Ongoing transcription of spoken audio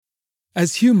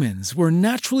As humans, we're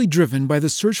naturally driven by the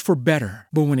search for better.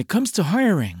 But when it comes to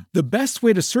hiring, the best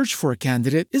way to search for a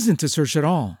candidate isn't to search at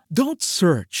all. Don't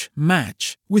search,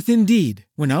 match with Indeed.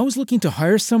 When I was looking to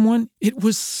hire someone, it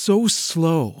was so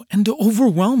slow and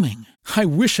overwhelming. I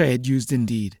wish I had used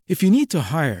Indeed. If you need to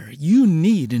hire, you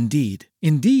need Indeed.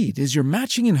 Indeed is your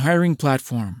matching and hiring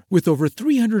platform with over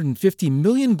 350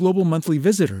 million global monthly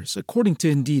visitors, according to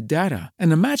Indeed data,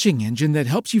 and a matching engine that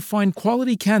helps you find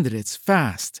quality candidates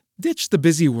fast. Ditch the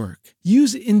busy work.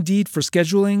 Use Indeed for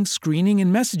scheduling, screening,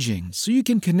 and messaging so you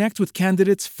can connect with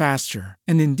candidates faster.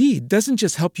 And Indeed doesn't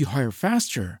just help you hire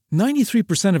faster.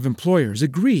 93% of employers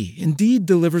agree Indeed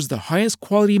delivers the highest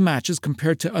quality matches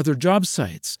compared to other job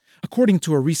sites, according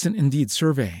to a recent Indeed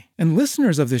survey. And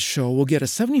listeners of this show will get a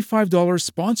 $75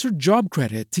 sponsored job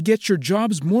credit to get your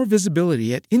jobs more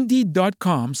visibility at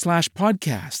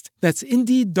Indeed.com/podcast. That's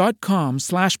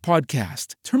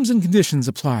Indeed.com/podcast. Terms and conditions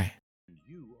apply.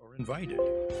 Invited.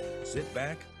 Sit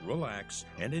back, relax,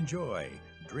 and enjoy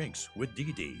Drinks with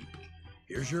Dee.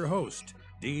 Here's your host,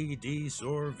 Dee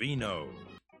Sorvino.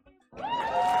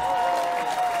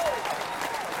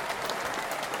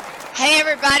 Hey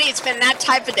everybody, it's been that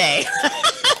type of day.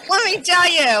 Let me tell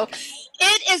you,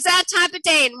 it is that type of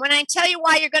day. And when I tell you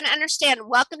why, you're going to understand.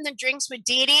 Welcome to Drinks with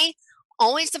Dee.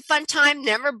 Always a fun time,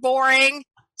 never boring,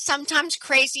 sometimes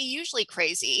crazy, usually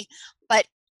crazy. But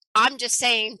I'm just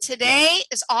saying, today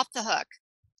is off the hook.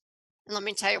 And let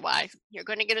me tell you why. You're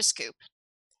going to get a scoop.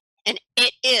 And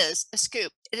it is a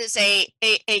scoop. It is a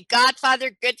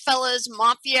Godfather, Goodfellas,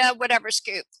 Mafia, whatever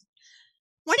scoop.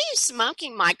 What are you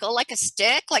smoking, Michael? Like a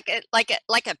stick? Like a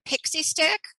pixie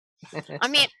stick? I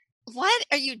mean, what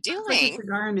are you doing? It's like a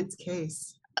cigar in its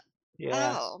case.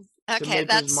 Yeah. Oh, okay.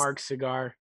 That's Mark's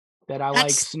cigar that I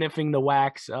like sniffing the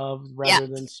wax of rather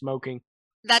than smoking.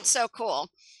 That's so cool.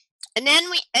 And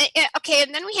then we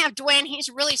have Dwayne. He's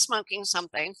really smoking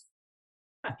something.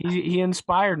 He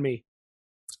inspired me.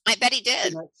 I bet he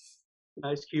did.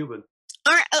 Nice Cuban.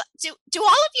 All right, do all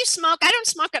of you smoke? I don't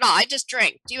smoke at all. I just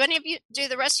drink. Do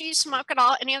the rest of you smoke at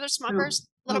all? Any other smokers?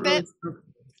 A little bit?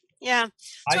 Yeah.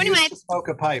 So I anyway, used to smoke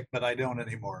a pipe, but I don't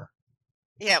anymore.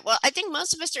 Yeah, well, I think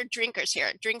most of us are drinkers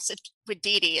here. Drinks with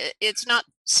Dee. It's not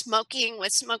smoking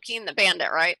with Smokey and the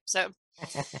Bandit, right? So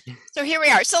here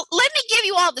we are. So let me give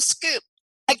you all the scoop.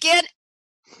 Again,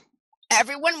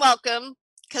 everyone welcome,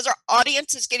 because our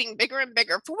audience is getting bigger and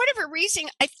bigger. For whatever reason,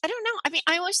 I don't know. I mean,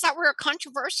 I always thought we were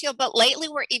controversial, but lately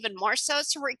we're even more so.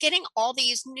 So we're getting all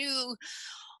these new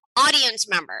audience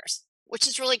members, which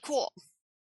is really cool.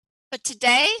 But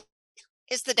today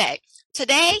is the day.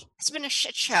 Today has been a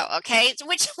shit show, okay?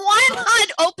 Which why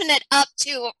not open it up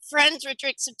to friends with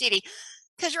Drinks with Dee?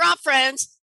 Because you're all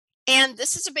friends, and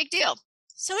this is a big deal.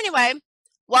 So anyway,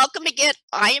 welcome again.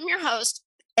 I am your host,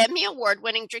 Emmy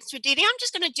Award-winning Drinks with Dee. I'm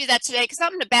just going to do that today because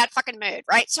I'm in a bad fucking mood,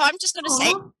 right? So I'm just going to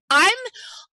say I'm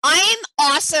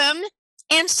awesome,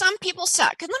 and some people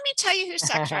suck. And let me tell you who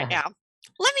sucks right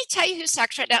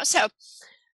now. So,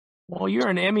 well, you're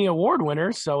an Emmy Award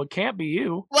winner, so it can't be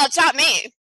you. Well, it's not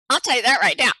me. I'll tell you that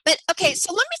right now. But okay,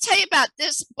 so let me tell you about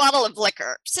this bottle of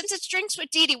liquor. Since it's Drinks with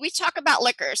Dee, we talk about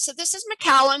liquor. So this is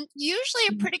Macallan, usually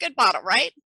a pretty good bottle,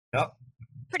 right? Yep.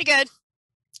 Pretty good.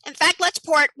 In fact, let's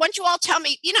pour it. Why don't you all tell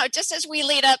me, just as we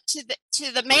lead up to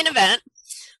the main event.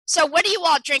 So what are you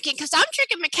all drinking? Because I'm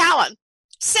drinking Macallan,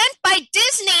 sent by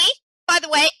Disney. By the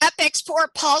way, Epix for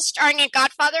Paul, starring in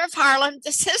Godfather of Harlem.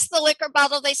 This is the liquor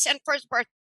bottle they sent for his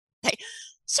birthday.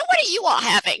 So what are you all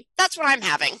having? That's what I'm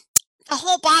having. A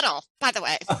whole bottle, by the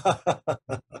way.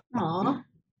 Aww.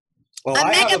 Well,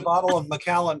 I have a bottle of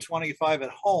Macallan 25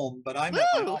 at home, but I'm at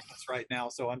my office right now,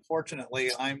 so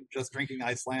unfortunately, I'm just drinking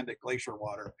Icelandic glacier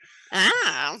water.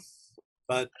 Ah.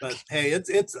 But hey,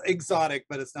 it's exotic,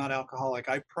 but it's not alcoholic.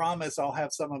 I promise I'll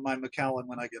have some of my Macallan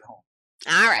when I get home.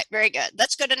 All right, very good.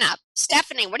 That's good enough.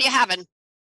 Stephanie, what are you having?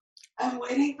 I'm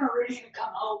waiting for Rudy to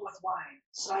come home with wine,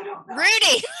 so I don't know.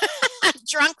 Rudy!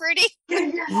 Drunk Rudy?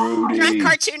 Rudy. Drunk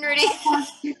cartoon Rudy?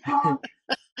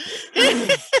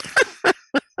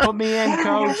 Put me in,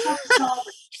 coach.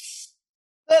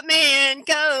 Put me in,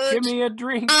 coach. Give me a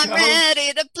drink, I'm coach.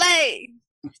 ready to play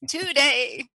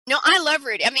today. No, I love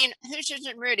Rudy. I mean, who's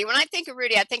isn't Rudy? When I think of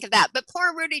Rudy, I think of that. But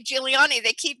poor Rudy Giuliani,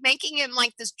 they keep making him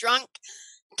like this drunk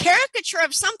caricature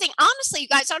of something. Honestly, you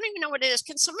guys, I don't even know what it is.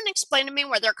 Can someone explain to me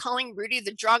why they're calling Rudy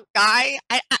the drunk guy?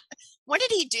 What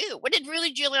did he do? What did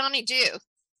Rudy Giuliani do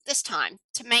this time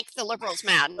to make the liberals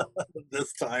mad?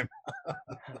 This time.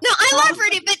 No, I love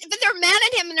Rudy, but they're mad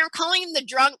at him and they're calling him the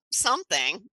drunk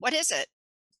something. What is it?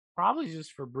 Probably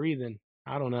just for breathing.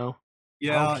 I don't know.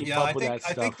 Yeah, keep yeah. up I with think that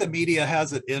I think stuff. the media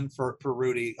has it in for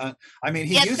Rudy. I mean,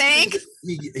 he You used think? to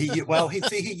be,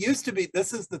 he used to be.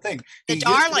 This is the thing. The He used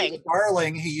to be darling. the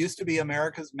darling. He used to be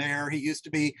America's mayor. He used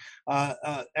to be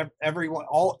everyone.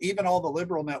 Even all the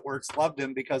liberal networks loved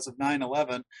him because of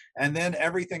 9/11. And then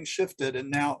everything shifted, and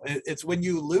now it's when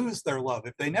you lose their love.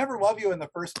 If they never love you in the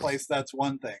first place, that's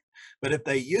one thing. But if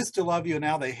they used to love you,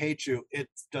 now they hate you.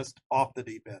 It's just off the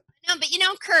deep end. No, but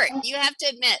Kurt, you have to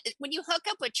admit, when you hook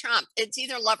up with Trump, it's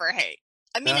either love or hate.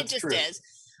 I mean, That's it just true. is.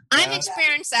 I've That's-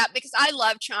 experienced that because I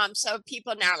love Trump. So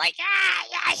people now are like,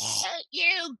 I hate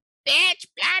you, bitch,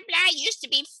 blah, blah. You used to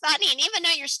be funny. And even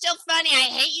though you're still funny, I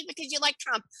hate you because you like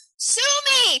Trump. Sue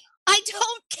me. I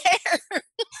don't care.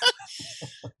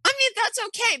 I mean, that's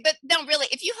okay. But no, really,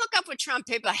 if you hook up with Trump,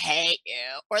 people hate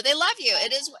you or they love you.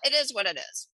 It is what it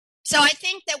is. So I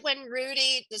think that when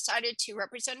Rudy decided to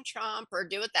represent Trump or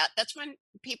do it that's when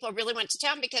people really went to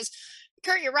town because,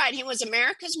 Kurt, you're right. He was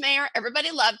America's mayor. Everybody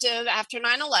loved him after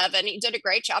 9/11. He did a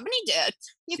great job, and he did.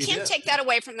 You He can't did. take that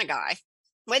away from the guy.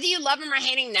 Whether you love him or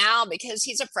hate him now because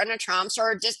he's a friend of Trump's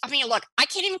or just, I mean, look, I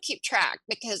can't even keep track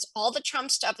because all the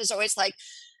Trump stuff is always like,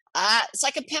 it's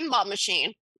like a pinball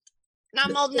machine. And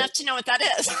I'm old enough to know what that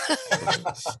is.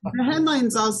 The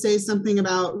headlines all say something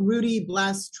about Rudy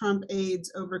blasts Trump aides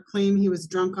over claim he was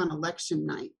drunk on election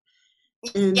night.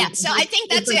 And Yeah, so I think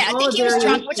that's it's it. I all think he was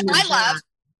drunk, which variation of I love. that.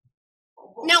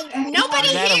 No, nobody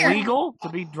Is that here. illegal to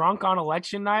be drunk on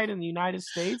election night in the United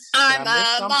States? I'm Did I miss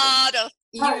a something? model.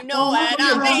 You Right, know well, what People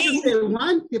get I drunk mean. if they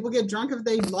won. People get drunk if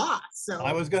they lost. So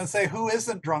I was going to say, who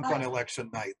isn't drunk on election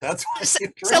night? That's why So- you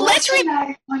so drink. let's Election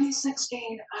night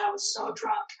 2016, I was so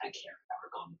drunk I can't remember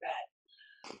going to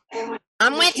bed. And when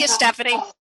I'm they with you, came out- Stephanie.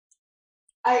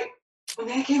 when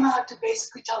they came out to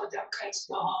basically tell the Democrats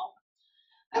to go home,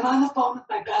 I'm on the phone with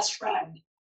my best friend,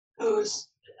 who's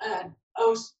an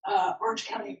Orange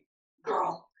County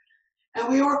girl, and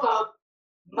we were both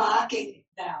mocking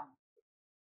them.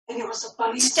 And it was the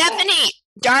funniest thing. Stephanie,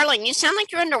 darling, you sound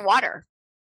like you're underwater.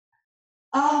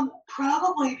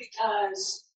 Probably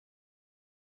because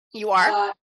You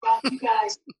are. you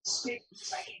guys speak for a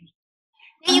second.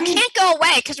 Now, you can't go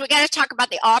away because we got to talk about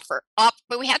the offer.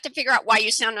 But we have to figure out why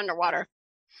you sound underwater.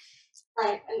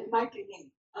 Right, it might be me.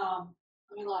 Let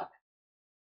me look.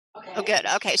 Okay. Oh, good.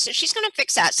 Okay, so she's going to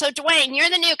fix that. So, Dwayne, you're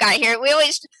the new guy here. We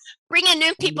always bring in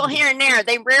new people here and there.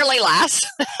 They rarely last.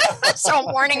 So I'm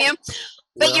warning you.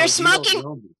 But you're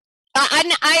smoking.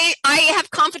 I have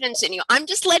confidence in you. I'm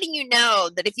just letting you know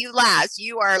that if you last,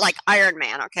 you are like Iron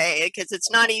Man, okay? Because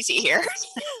it's not easy here.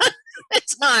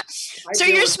 It's not. So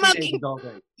you're smoking.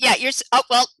 Yeah, oh,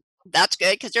 well, that's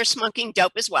good because they're smoking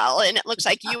dope as well. And it looks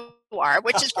like you are,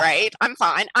 which is great. I'm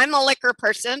fine. I'm a liquor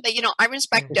person, but I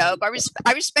respect dope. I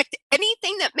respect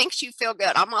anything that makes you feel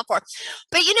good. I'm all for it.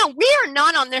 But we are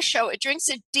not on this show at Drinks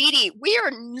with Dee Dee. We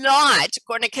are not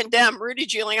going to condemn Rudy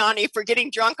Giuliani for getting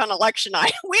drunk on election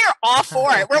night. We are all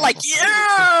for it. We're like,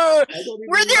 yeah,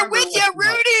 we're there with you,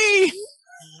 Rudy.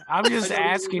 I'm just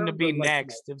asking to be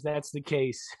next if that's the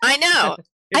case. I know.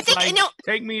 I It's think, like,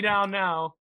 take me down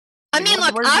now. I mean,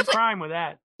 look, where's the crime with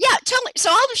that? Yeah, totally. So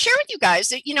I'll share with you guys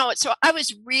that, so I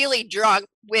was really drunk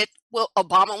with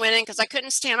Obama winning because I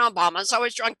couldn't stand Obama. So I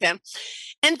was drunk then.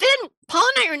 And then Paul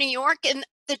and I are in New York and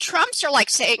the Trumps are like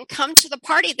saying, come to the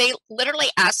party. They literally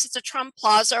asked us at Trump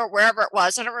Plaza or wherever it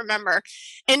was. I don't remember.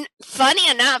 And funny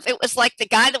enough, it was like the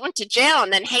guy that went to jail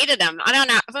and then hated him. I don't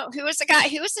know. Who was the guy?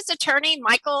 Who was his attorney?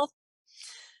 Michael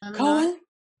Cohen?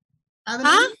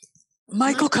 Huh?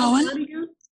 Michael Cohen?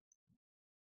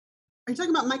 Are you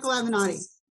talking about Michael Avenatti?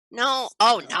 No.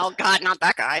 Oh, no, God, not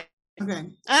that guy. Okay. You know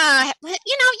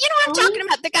what I'm talking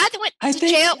about? The guy that went to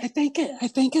jail. I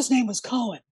think his name was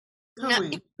Cohen.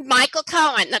 No, Michael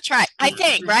Cohen. That's right. I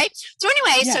think, right? So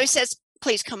anyway, so he says,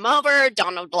 please come over.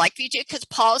 Donald would like you to, because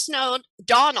Paul's known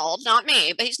Donald, not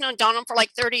me, but he's known Donald for like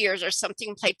 30 years or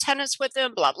something, played tennis with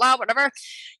him, blah, blah, whatever.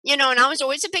 And I was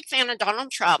always a big fan of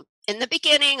Donald Trump. In the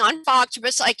beginning on Fox, it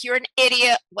was like, you're an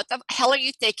idiot. What the hell are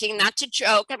you thinking? That's a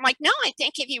joke. I'm like, no, I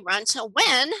think if he runs, he'll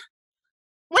win.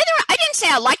 Whether I didn't say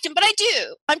I liked him, but I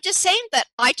do. I'm just saying that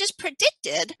I just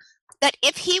predicted that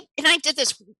if he, and I did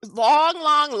this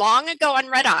long ago on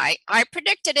Red Eye, I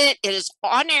predicted it. It is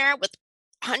on air with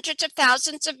hundreds of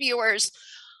thousands of viewers.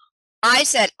 I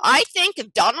said, I think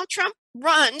if Donald Trump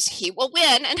runs, he will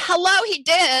win. And hello, he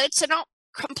did. So don't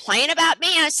complain about me.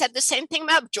 I said the same thing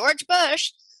about George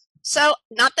Bush. So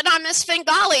not that I'm a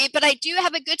Svengali, but I do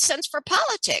have a good sense for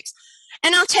politics.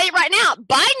 And I'll tell you right now,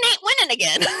 Biden ain't winning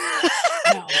again.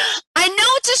 No. I know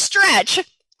it's a stretch,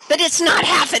 but it's not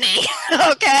happening.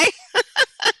 Okay.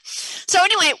 So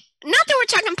anyway, not that we're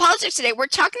talking politics today. We're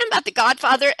talking about The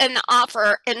Godfather and The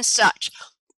Offer and such.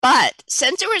 But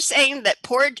since we're saying that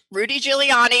poor Rudy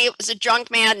Giuliani was a drunk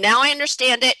man, now I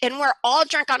understand it, and we're all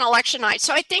drunk on election night.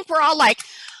 So I think we're all like,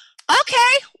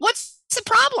 okay, what's the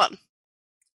problem?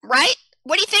 Right?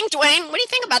 What do you think, Dwayne? What do you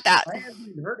think about that? I haven't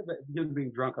even heard of it, him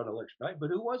being drunk on election night, but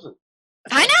who wasn't?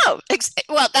 I know.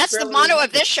 Well, that's the motto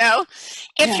of this show.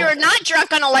 If you're not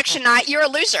drunk on election night, you're a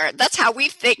loser. That's how we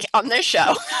think on this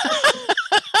show.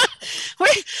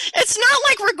 It's not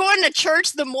like we're going to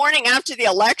church the morning after the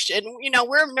election.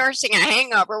 We're nursing a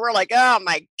hangover. We're like, oh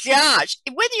my gosh.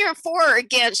 Whether you're for or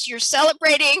against, you're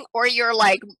celebrating or you're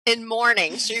like in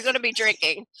mourning. So you're going to be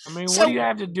drinking. I mean, what do you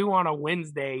have to do on a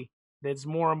Wednesday that's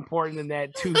more important than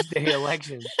that Tuesday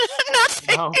election?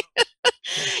 Nothing.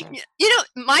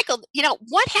 Michael,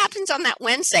 what happens on that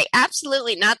Wednesday?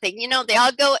 Absolutely nothing. They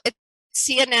all go at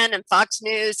CNN and Fox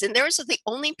News, and those are the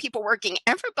only people working.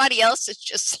 Everybody else is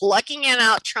just slugging it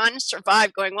out, trying to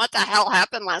survive, going, what the hell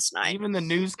happened last night? Even the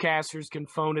newscasters can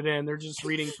phone it in. They're just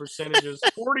reading percentages.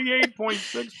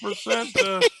 48.6%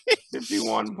 to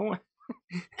 51 point.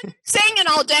 Saying it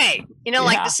all day.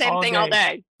 Like the same thing all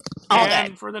day. All day.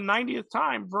 And for the 90th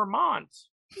time, Vermont.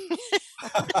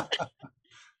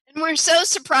 And we're so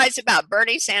surprised about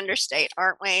Bernie Sanders state,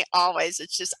 aren't we? Always.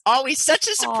 It's just always such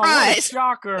a surprise. What a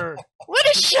shocker. What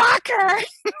a shocker.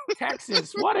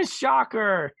 Texas, what a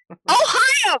shocker.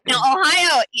 Ohio. Now,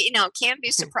 Ohio, can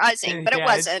be surprising, but it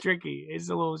wasn't. It's tricky. It's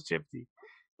a little shifty.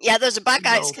 Yeah, those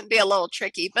Buckeyes can be a little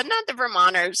tricky, but not the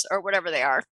Vermonters or whatever they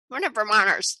are. We're not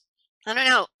Vermonters. I don't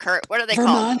know, Kurt. What are they called?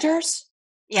 Vermonters?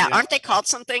 Yeah, aren't they called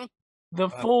something? The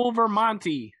full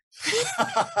Vermonty.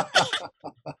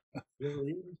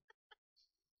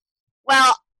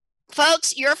 Well,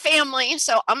 folks, you're family,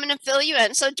 so I'm going to fill you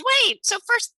in. So, Dwayne,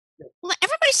 first,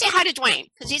 everybody say hi to Dwayne,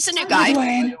 because he's a new guy.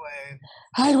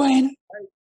 Hi, Dwayne.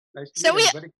 Nice to So meet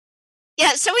everybody.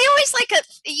 so we always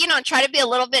try to be a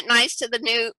little bit nice to the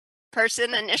new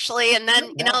person initially, and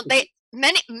then, they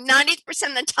 90%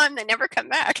 of the time, they never come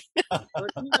back. I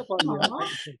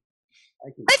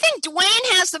think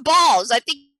Dwayne has the balls. I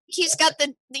think he's got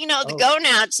the the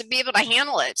gonads to be able to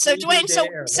handle it. So Dwayne,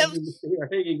 they're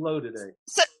hanging low today.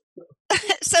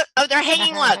 They're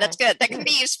hanging low. That's good. That can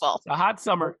be useful. A hot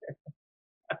summer.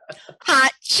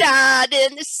 Hot shot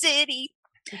in the city,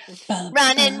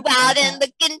 running wild and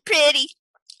looking pretty.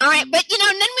 All right, but then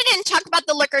we didn't talk about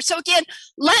the liquor. So again,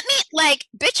 let me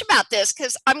bitch about this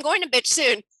because I'm going to bitch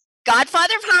soon.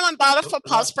 Godfather of Harlem bottle for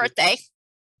Paul's birthday.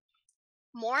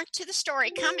 More to the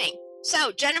story coming.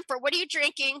 So, Jennifer, what are you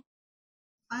drinking?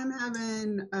 I'm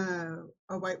having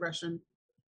a White Russian.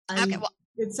 Okay, well,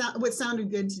 what sounded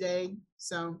good today.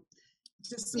 So,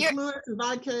 just some fluid, some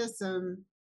vodka,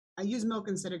 I use milk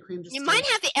instead of cream. You might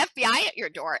have the FBI at your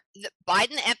door.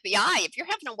 Biden, the FBI. If you're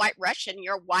having a White Russian,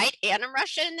 you're white and a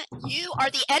Russian. You are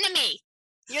the enemy.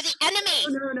 You're the enemy.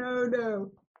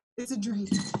 No. It's a drink,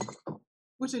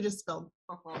 which I just spelled.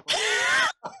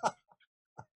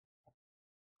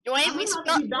 Dwayne,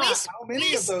 how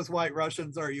many of those White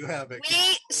Russians are you having?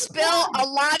 We spill a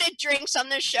lot of drinks on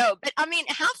this show, but I mean,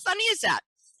 how funny is that?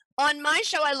 On my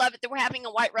show, I love it that we're having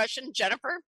a White Russian.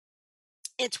 Jennifer,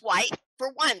 it's white.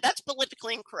 For one, that's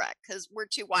politically incorrect because we're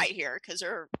too white here because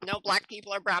there are no black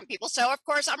people or brown people. So, of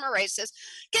course, I'm a racist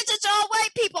because it's all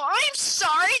white people. I'm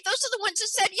sorry. Those are the ones that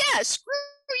said, yes, screw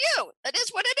you. That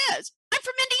is what it is. I'm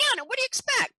from Indiana. What do you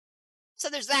expect? So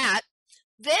there's that.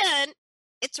 Then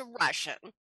it's a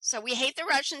Russian. So we hate the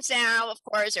Russians now, of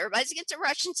course. Everybody's against the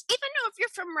Russians. Even though if you're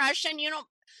from Russia and you don't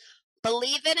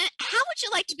believe in it, how would you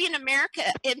like to be in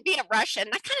America and be a Russian?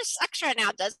 That kind of sucks right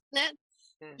now, doesn't it?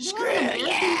 Screw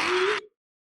yeah.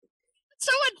 It's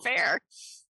so unfair.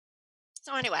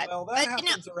 So anyway. Well, that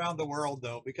happens around the world,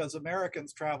 though, because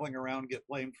Americans traveling around get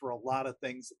blamed for a lot of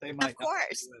things that they might not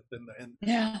agree with.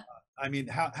 Yeah. I mean,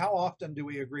 how often do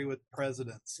we agree with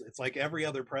presidents? It's like every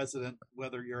other president,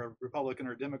 whether you're a Republican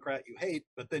or Democrat, you hate,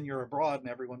 but then you're abroad and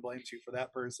everyone blames you for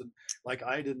that person. Like,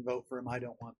 I didn't vote for him. I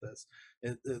don't want this.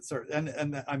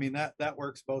 I mean, that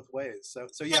works both ways. So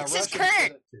yeah.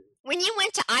 Kurt, when you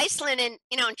went to Iceland and,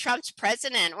 Trump's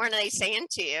president, what are they saying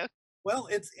to you? Well,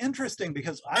 it's interesting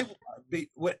because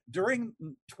during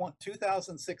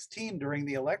 2016, during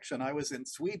the election, I was in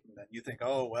Sweden, and you think,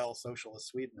 oh, well, socialist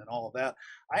Sweden and all of that.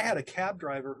 I had a cab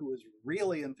driver who was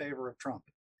really in favor of Trump.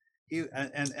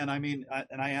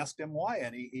 I asked him why,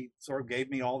 and he sort of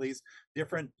gave me all these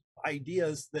different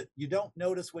ideas that you don't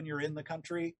notice when you're in the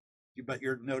country, but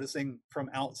you're noticing from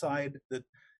outside that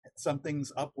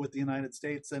something's up with the United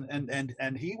States,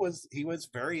 and he was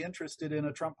very interested in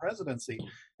a Trump presidency,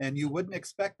 and you wouldn't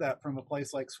expect that from a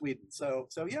place like Sweden. So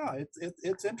yeah,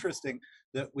 it's interesting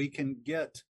that we can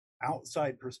get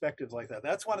outside perspectives like that.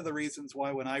 That's one of the reasons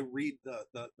why when I read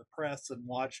the press and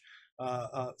watch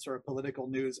sort of political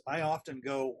news, I often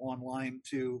go online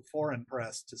to foreign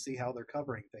press to see how they're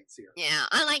covering things here. Yeah,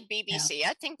 I like BBC.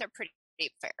 I think they're pretty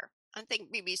fair. I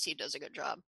think BBC does a good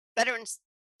job. Better than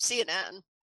CNN.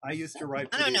 I used to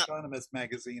write for the Economist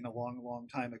magazine a long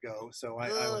time ago, so I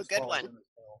was good one. as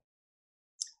well.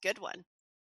 Good one.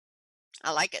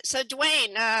 I like it. So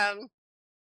Dwayne,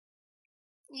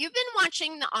 you've been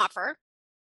watching The Offer,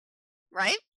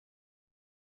 right?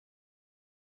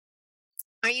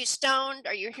 Are you stoned?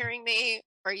 Are you hearing me?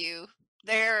 Are you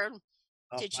there?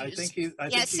 Did you? I think he's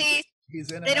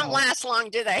he's in. They don't last long,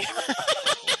 do they?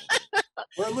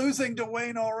 We're losing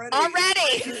Dwayne already.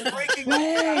 Already. He's breaking up.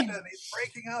 He's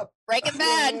breaking up. Breaking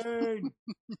bad. Dwayne,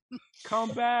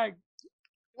 come back.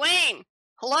 Wayne,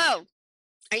 hello.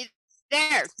 Are you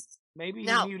there? Maybe he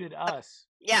No. muted us.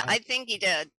 Yeah, I think he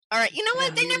did. All right. You know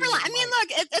what? They never I mean, look,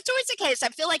 it's always the case. I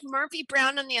feel like Murphy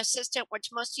Brown and the Assistant, which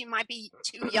most of you might be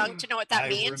too young to know what that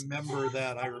means. I remember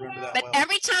that But well.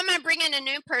 every time I bring in a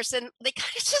new person, they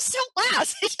kind of just don't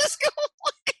last. They just go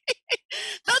away.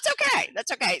 That's okay.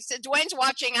 That's okay. So Dwayne's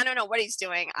watching. I don't know what he's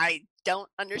doing. I don't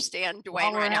understand Dwayne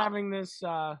While we're right now. having this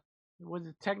with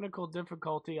the technical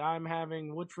difficulty, I'm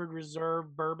having Woodford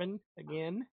Reserve bourbon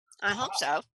again. I hope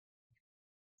so.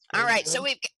 All right. So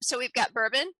we've got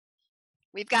bourbon.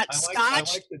 We've got Scotch.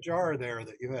 I like the jar there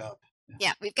that you have.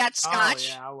 Yeah, we've got Scotch.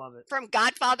 Oh, yeah, I love it. From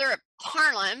Godfather of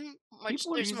Harlem, which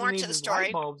People are there's using more these to the as story.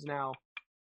 light bulbs now.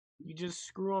 You just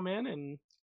screw them in, and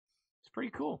it's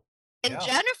pretty cool. And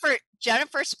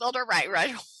Jennifer spilled her White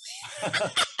Russian.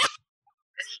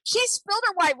 She spilled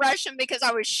her White Russian because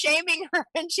I was shaming her,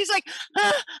 and she's like,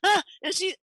 and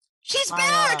she's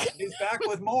back. He's back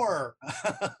with more.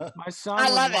 My son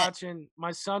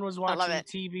was watching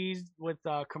TVs with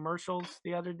commercials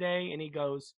the other day, and he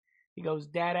goes,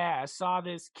 Dad, I saw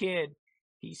this kid.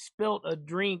 He spilt a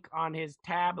drink on his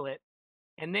tablet,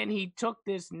 and then he took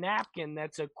this napkin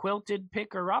that's a quilted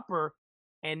picker-upper,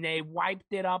 and they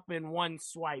wiped it up in one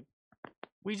swipe.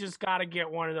 We just got to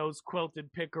get one of those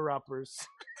quilted picker-uppers.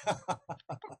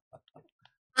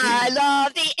 I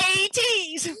love the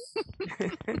 80s.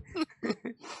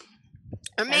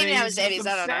 Or maybe I was 80s.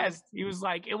 I don't know. He was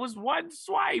like, it was one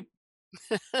swipe.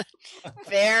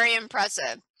 Very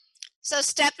impressive. So,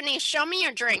 Stephanie, show me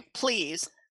your drink, please.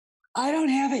 I don't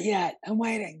have it yet. I'm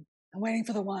waiting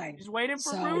for the wine. He's waiting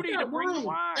for Rudy to bring the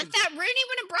wine. I thought Rudy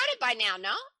would have brought it by now,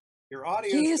 no? Your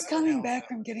audio. He is coming back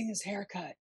from getting his hair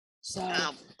cut. So,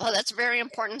 well, that's very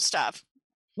important stuff.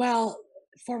 Well,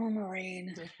 former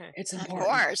Marine, it's important. Of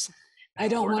course. I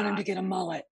don't want him to get a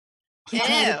mullet. He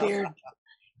tried a beard.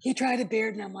 He tried a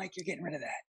beard, and I'm like, you're getting rid of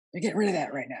that. You're getting rid of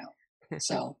that right now.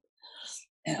 So,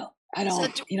 I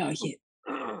don't,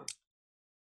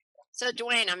 So,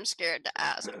 Dwayne, I'm scared to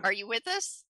ask, are you with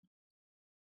us?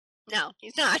 No,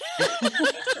 he's not.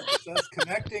 It says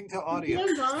connecting to audio.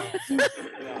 No.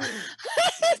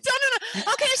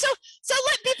 Okay, so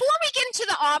before we get into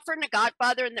The Offer and The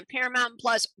Godfather and the Paramount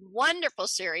Plus wonderful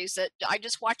series that I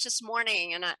just watched this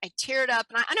morning, and I teared up,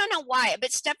 and I don't know why,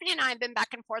 but Stephanie and I have been back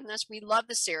and forth on this. We love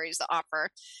the series, The Offer,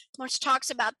 which talks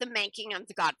about the making of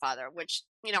The Godfather, which,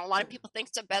 a lot of people think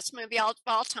it's the best movie of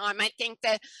all time. I think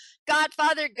that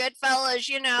Godfather, Goodfellas,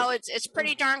 it's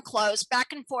pretty darn close,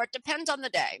 back and forth, depends on the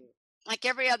day. Like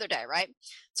every other day, right?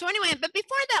 So anyway, but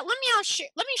before that, let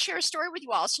me share a story with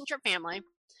you all, since you're family,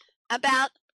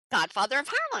 about Godfather of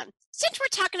Harlem. Since we're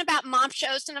talking about mob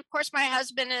shows, and of course my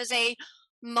husband is a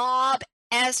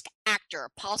mob-esque actor,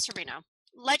 Paul Sorvino,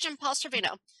 legend Paul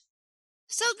Sorvino.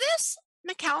 So this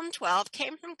Macallan 12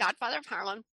 came from Godfather of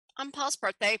Harlem on Paul's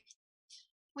birthday.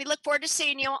 We look forward to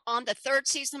seeing you on the 3rd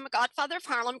season of Godfather of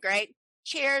Harlem. Great.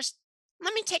 Cheers.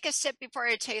 Let me take a sip before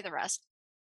I tell you the rest.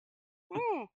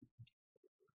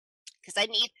 Because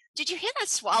did you hear that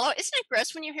swallow? Isn't it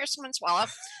gross when you hear someone swallow?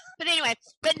 But anyway,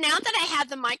 now that I have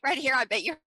the mic right here, I bet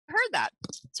you heard that.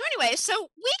 So anyway, so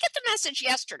we get the message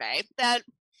yesterday that,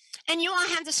 and you all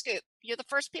have the scoop. You're the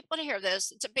first people to hear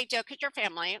this. It's a big deal because you're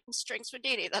family. It's Drinks with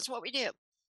Dee. That's what we do.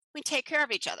 We take care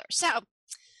of each other. So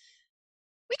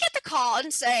we get the call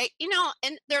and say,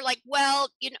 and they're like, well,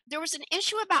 there was an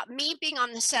issue about me being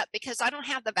on the set because I don't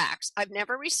have the vax. I've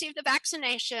never received the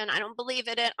vaccination. I don't believe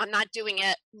in it. I'm not doing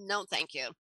it. No, thank you.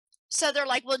 So they're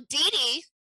like, well, Dee Dee,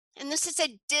 and this is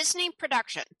a Disney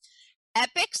production.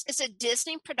 Epix is a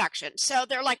Disney production. So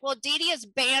they're like, well, Dee Dee is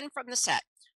banned from the set.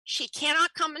 She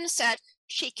cannot come on the set.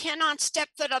 She cannot step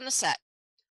foot on the set.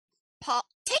 Paul,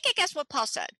 take a guess what Paul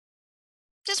said.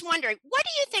 Just wondering, what do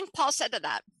you think Paul said to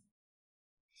that?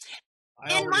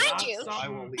 And mind you,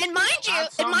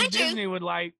 Disney would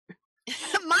like.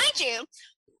 Mind you,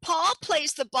 Paul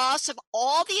plays the boss of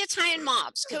all the Italian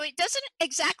mobs. So he doesn't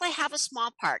exactly have a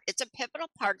small part. It's a pivotal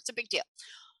part. It's a big deal.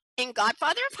 In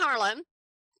Godfather of Harlem,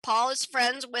 Paul is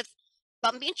friends with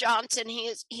Bumpy Johnson.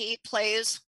 He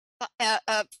plays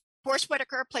Forrest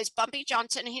Whitaker plays Bumpy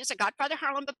Johnson. He's a Godfather of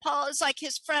Harlem, but Paul is like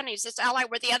his friend. He's his ally.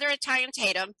 Where the other Italians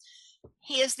hate him.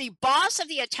 He is the boss of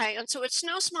the Italians, so it's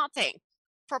no small thing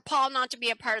for Paul not to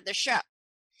be a part of the show.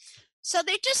 So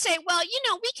they just say, well,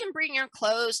 we can bring your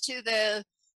clothes to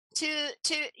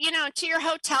your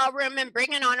hotel room and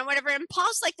bring it on or whatever. And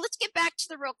Paul's like, let's get back to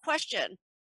the real question.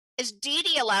 Is Dee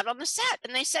Dee allowed on the set?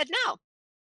 And they said no.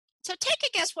 So take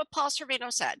a guess what Paul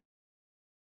Sorvino said.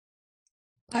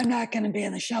 I'm not going to be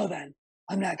in the show then.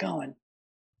 I'm not going.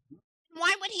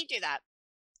 Why would he do that?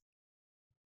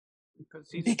 Because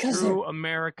he's a true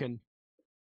American.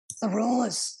 The rule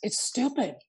it's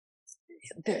stupid.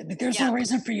 There's no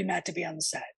reason for you not to be on the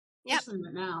set. Yeah.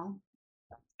 Now.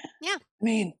 Yeah. I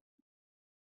mean,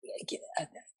 this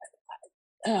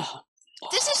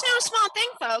is no small thing,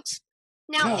 folks.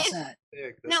 Now, no, it's not.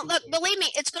 Now, look, believe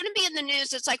me, it's going to be in the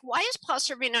news. It's like, why is Paul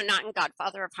Sorvino not in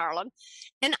Godfather of Harlem?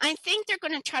 And I think they're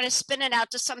going to try to spin it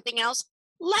out to something else.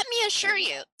 Let me assure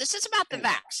you, this is about the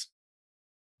vax.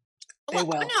 They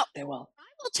will. No, they will. I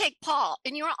will take Paul,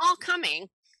 and you're all coming.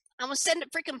 I will send a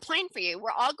freaking plane for you.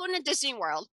 We're all going to Disney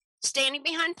World, standing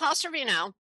behind Paul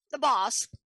Sorvino, the boss.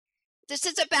 This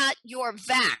is about your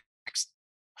vax.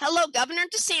 Hello, Governor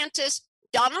DeSantis,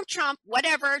 Donald Trump,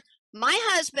 whatever. My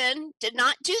husband did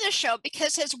not do the show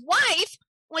because his wife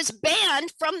was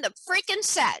banned from the freaking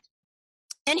set.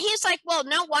 And he's like, well,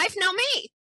 no wife, no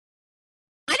me.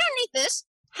 I don't need this.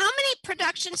 How many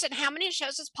productions and how many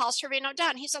shows has Paul Sorvino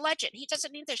done? He's a legend. He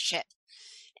doesn't need this shit.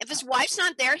 If his wife's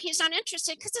not there, he's not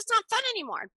interested because it's not fun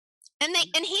anymore. And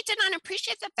he did not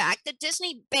appreciate the fact that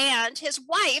Disney banned his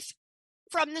wife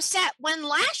from the set when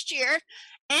last year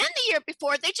and the year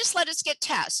before, they just let us get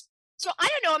tests. So I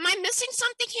don't know, am I missing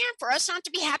something here for us not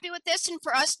to be happy with this and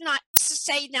for us not to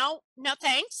say no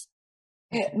thanks?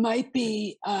 It might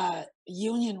be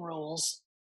union rules,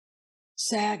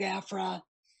 SAG-AFTRA.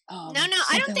 No,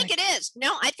 I don't think it is.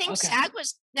 No, I think SAG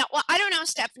was, well, I don't know,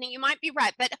 Stephanie, you might be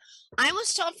right, but I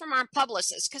was told from our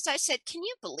publicist, because I said, can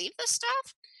you believe this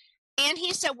stuff? And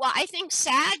he said, well, I think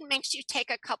SAG makes you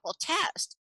take a couple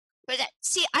tests. But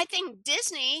see, I think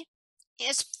Disney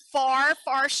is far,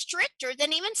 far stricter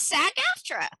than even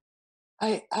SAG-AFTRA.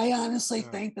 I honestly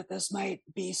think that this might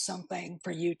be something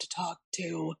for you to talk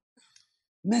to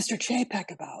Mr.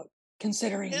 Chapek about,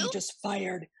 considering he just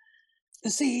fired the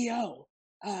CEO.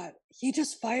 He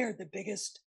just fired the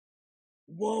biggest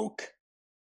woke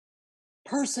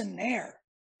person there.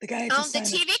 The guy. The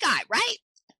TV guy, right?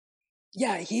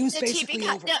 Yeah, he was basically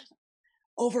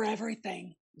over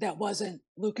everything that wasn't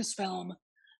Lucasfilm,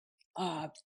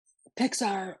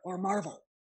 Pixar, or Marvel.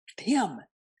 Him.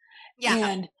 Yeah.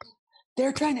 And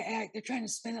they're trying to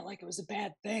spin it like it was a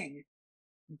bad thing.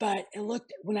 But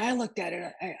when I looked at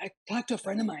it, I talked to a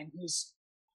friend of mine who's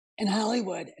in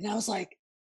Hollywood, and I was like,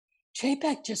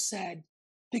 Chapek just said,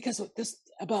 because of this,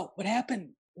 about what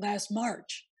happened last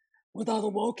March with all the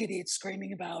woke idiots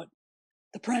screaming about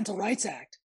the Parental Rights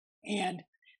Act. And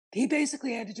he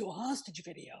basically had to do a hostage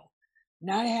video.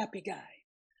 Not a happy guy.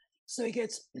 So he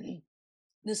gets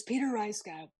this Peter Rice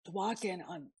guy to walk in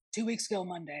on 2 weeks ago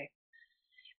Monday.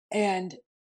 And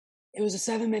it was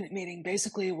a 7-minute meeting.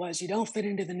 Basically, it was, you don't fit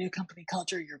into the new company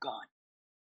culture, you're gone.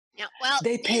 Yeah, well,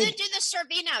 neither do the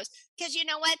Sorvinos. Because you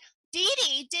know what? Dee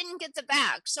Dee didn't get the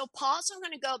vax. So Paul's not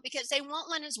going to go because they won't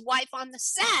let his wife on the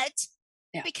set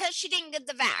because she didn't get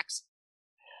the vax.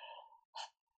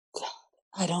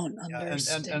 I don't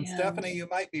understand. And Stephanie, you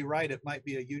might be right. It might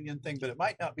be a union thing, but it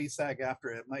might not be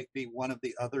SAG-AFTRA. It might be one of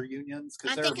the other unions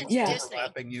because there are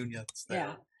overlapping unions there.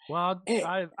 Yeah. Well,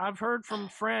 I've heard from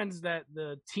friends that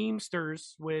the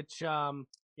Teamsters, which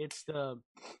it's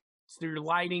your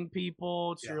lighting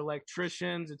people, it's your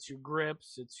electricians, it's your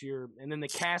grips, and then the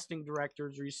casting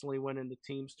directors recently went into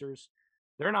Teamsters.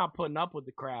 They're not putting up with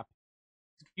the crap.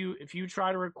 If you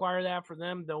try to require that for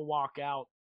them, they'll walk out.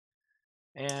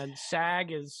 And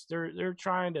SAG is they're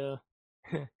trying to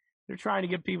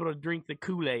get people to drink the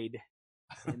Kool-Aid,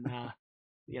 and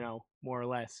more or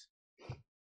less.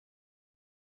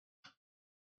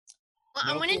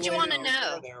 Well, when did you want to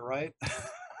know? There, right?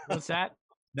 What's that?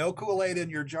 No Kool-Aid in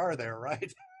your jar there,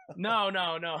 right? No.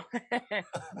 No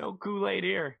Kool-Aid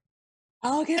here.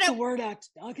 I'll get the word out to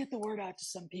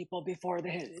some people before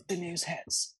the news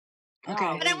hits.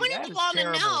 Okay. But I wanted you all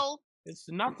to know It's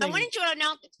nothing. I wanted you to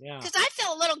know, because I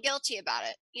feel a little guilty about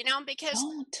it, because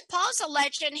Paul's a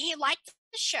legend. He liked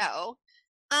the show.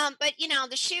 But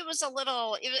the shoot was a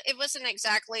little, it wasn't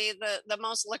exactly the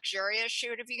most luxurious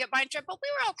shoot, if you get my drift, but we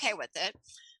were okay with it.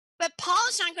 But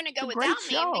Paul's not going to go without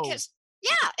me because,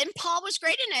 and Paul was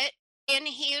great in it. And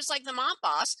he was like the mob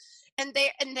boss. And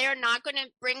they're not going to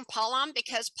bring Paul on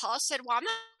because Paul said, well, I'm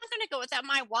not going to go without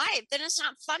my wife. Then it's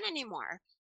not fun anymore.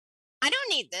 I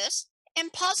don't need this.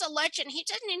 And Paul's a legend. He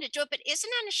doesn't need to do it. But isn't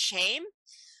that a shame?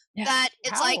 Yeah. That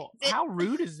it's how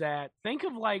rude is that? Think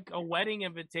of like a wedding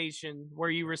invitation where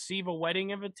you receive a wedding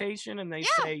invitation and they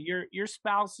say your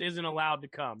spouse isn't allowed to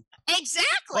come.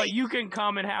 Exactly. But you can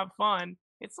come and have fun.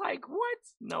 It's like, what?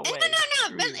 No way.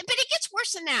 No. But it gets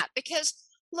worse than that because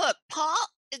look, Paul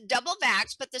is double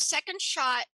vaxxed, but the second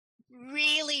shot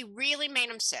really, really made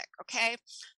him sick. Okay.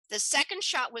 The second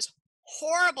shot was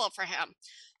horrible for him.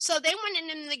 So they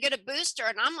wanted him to get a booster,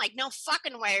 and I'm like, no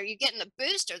fucking way are you getting the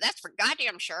booster. That's for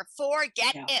goddamn sure.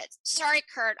 Forget it. Sorry,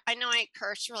 Kurt. I know I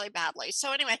cursed really badly.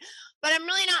 So anyway, but I'm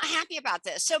really not happy about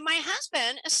this. So my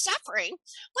husband is suffering.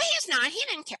 Well, he's not. He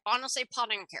didn't care. Honestly, Paul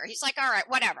didn't care. He's like, all right,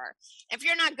 whatever. If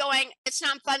you're not going, it's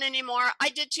not fun anymore. I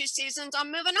did 2 seasons.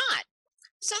 I'm moving on.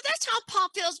 So that's how Paul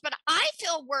feels, but I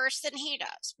feel worse than he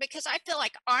does because I feel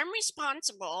like I'm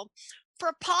responsible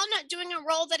for Paul not doing a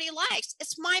role that he likes.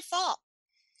 It's my fault.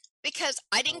 Because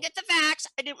I didn't get the vax,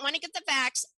 I didn't want to get the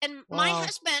vax, and my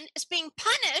husband is being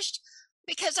punished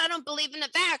because I don't believe in the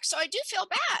vax. So I do feel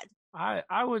bad.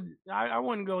 I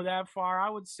wouldn't go that far. I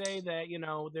would say that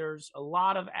there's a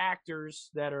lot of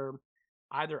actors that are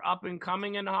either up and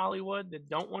coming in Hollywood that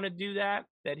don't want to do that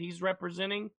he's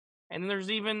representing, and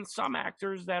there's even some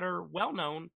actors that are well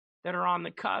known that are on the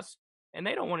cusp and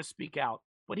they don't want to speak out.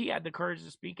 But he had the courage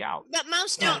to speak out. But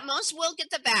most don't. Most will get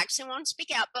the vax and won't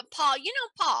speak out. But Paul,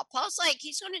 Paul's like,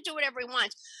 he's going to do whatever he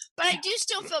wants. But I do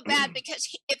still feel bad because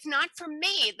if not for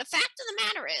me, the fact of the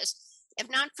matter is, if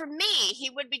not for me, he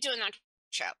would be doing that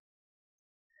show.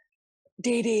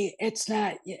 Dee Dee, it's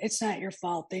not your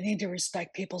fault. They need to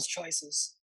respect people's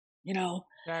choices,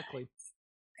 Exactly.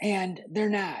 And they're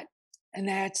not. And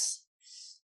that's,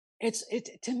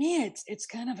 to me, it's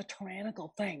kind of a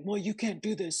tyrannical thing. Well, you can't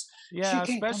do this. Yeah,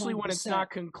 especially when it's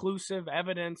not conclusive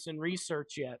evidence and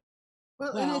research yet.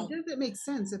 Well, and it doesn't make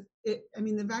sense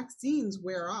the vaccines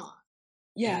wear off.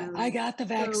 Yeah, I got the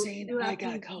vaccine. So I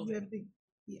got COVID.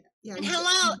 And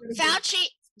hello,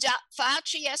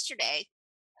 Fauci yesterday,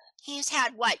 he's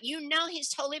had what? He's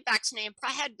totally vaccinated,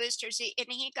 probably had boosters, and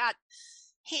he got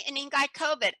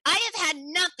COVID. I have had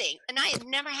nothing, and I have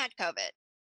never had COVID.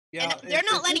 Yeah, and they're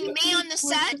not letting me on the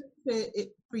set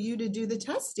for you to do the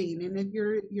testing, and if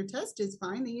your test is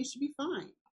fine, then you should be fine.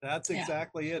 That's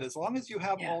exactly it. As long as you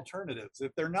have alternatives.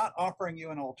 If they're not offering you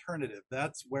an alternative,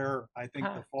 that's where I think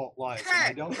the fault lies.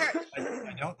 I don't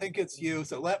think it's you.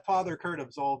 So let Father Kurt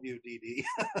absolve you, Dee Dee.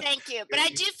 Thank you, but I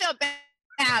do feel bad.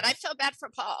 I feel bad for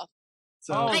Paul.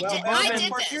 So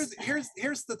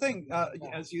here's the thing.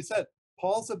 As you said,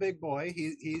 Paul's a big boy.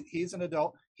 He's an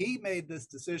adult. He made this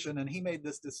decision, and he made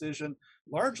this decision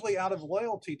largely out of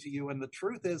loyalty to you. And the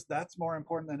truth is, that's more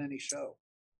important than any show.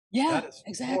 Yeah, that is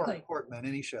exactly. More important than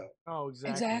any show. Oh,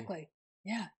 exactly. Exactly.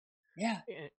 Yeah.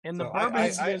 And the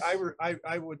bourbon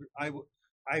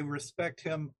I respect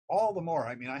him all the more.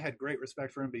 I mean, I had great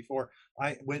respect for him before.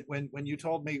 When you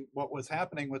told me what was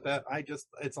happening with that,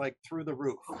 it's like through the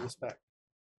roof respect.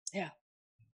 Yeah.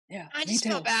 I just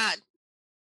feel bad.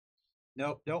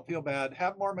 No, don't feel bad.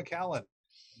 Have more Macallan.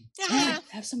 Yeah,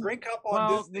 have some. Drink up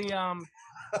on Disney.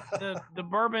 The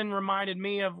bourbon reminded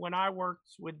me of when I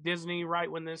worked with Disney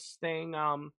right when this thing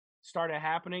started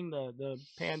happening, the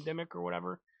pandemic or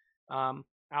whatever. I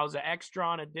was an extra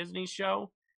on a Disney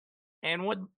show, and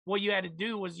what you had to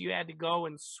do was you had to go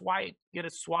and get a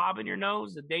swab in your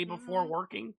nose the day before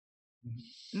working,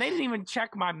 and they didn't even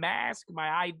check my mask, my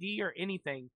ID, or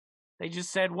anything. They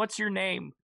just said, "What's your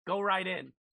name? Go right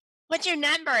in." What's your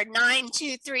number?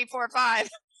 92345.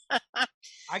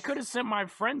 I could have sent my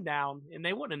friend down, and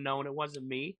they wouldn't have known it wasn't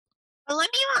me. Well,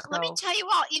 let me tell you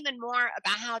all even more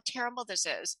about how terrible this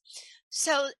is.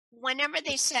 So whenever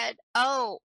they said,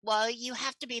 "Oh, well, you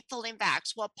have to be fully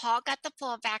vaxxed," well, Paul got the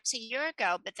full vax a year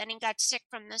ago, but then he got sick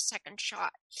from the second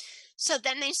shot. So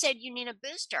then they said you need a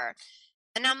booster.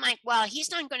 And I'm like, well, he's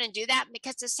not going to do that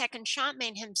because the second shot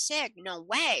made him sick. No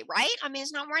way, right? I mean,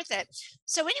 it's not worth it.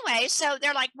 So anyway, so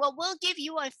they're like, well, we'll give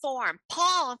you a form.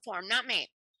 Paul a form, not me.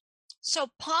 So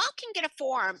Paul can get a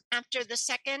form after the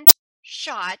second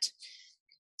shot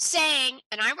saying,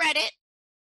 and I read it,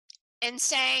 and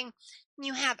saying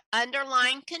you have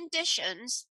underlying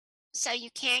conditions, so you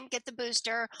can't get the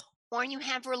booster, or you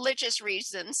have religious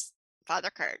reasons Father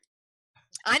Kurt.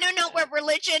 I don't know what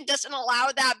religion doesn't allow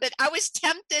that, but I was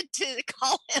tempted to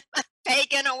call him a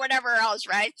pagan or whatever else,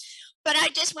 right? But I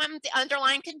just want the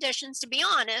underlying conditions, to be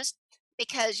honest,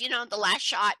 because, the last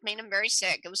shot made him very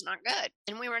sick. It was not good.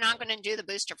 And we were not going to do the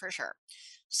booster for sure.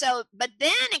 So, but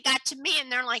then it got to me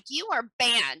and they're like, you are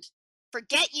banned.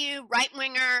 Forget you, right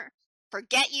winger.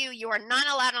 Forget you. You are not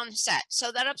allowed on the set.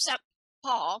 So that upset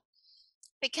Paul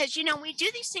because, we do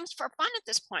these things for fun at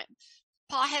this point.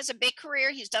 Paul has a big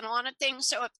career. He's done a lot of things.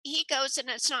 So if he goes and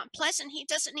it's not pleasant, he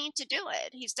doesn't need to do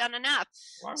it. He's done enough.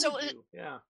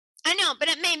 Yeah. I know, but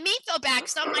it made me feel bad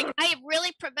because I'm like, I have really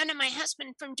prevented my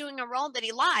husband from doing a role that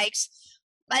he likes.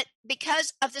 But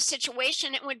because of the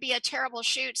situation, it would be a terrible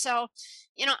shoot. So,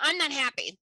 I'm not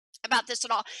happy about this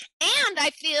at all. And I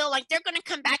feel like they're going to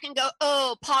come back and go,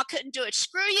 oh, Paul couldn't do it.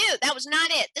 Screw you. That was not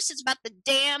it. This is about the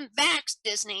damn vax,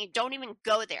 Disney. Don't even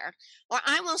go there. Or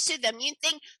I will sue them. You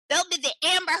think they'll be the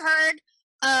Amber Heard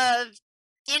of,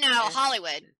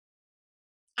 Hollywood.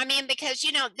 I mean, because,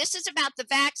 this is about the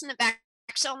vax and the vax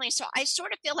only. So I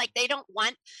sort of feel like they don't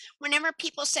want, whenever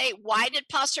people say, why did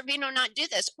Paul Sorvino not do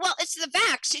this? Well, it's the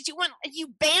vax. You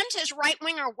banned his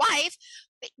right-winger wife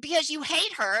because you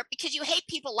hate her, because you hate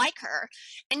people like her,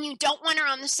 and you don't want her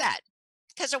on the set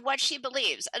because of what she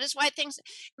believes. That is why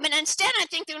but instead I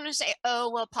think they're going to say, oh,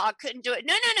 well, Paul couldn't do it.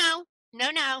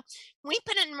 No. We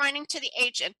put it in writing to the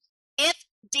agent. If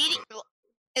Dee Dee,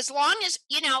 as long as,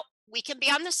 we can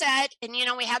be on the set and,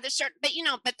 we have this certain,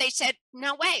 but they said,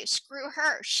 no way, screw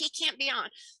her. She can't be on.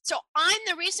 So I'm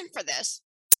the reason for this.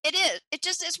 It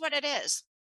just is what it is.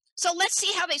 So let's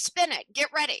see how they spin it. Get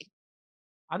ready.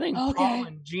 I think Paul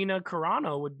and Gina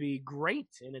Carano would be great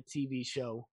in a TV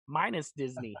show, minus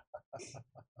Disney.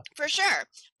 For sure.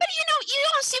 But, you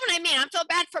don't see what I mean. I feel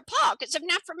bad for Paul because if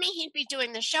not for me, he'd be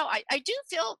doing the show. I do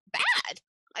feel bad.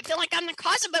 I feel like I'm the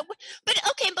cause of it. But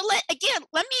okay, but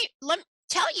let me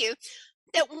tell you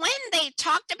that when they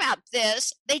talked about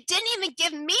this, they didn't even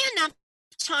give me enough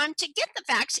time to get the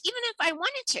facts, even if I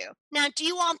wanted to. Now, do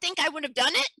you all think I would have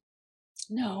done it?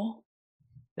 No.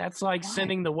 That's like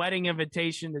sending the wedding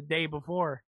invitation the day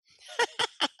before.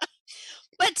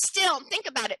 But still, think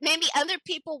about it. Maybe other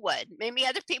people would. Maybe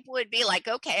other people would be like,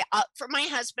 okay, for my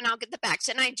husband, I'll get the facts.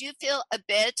 And I do feel a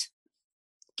bit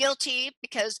guilty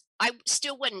because I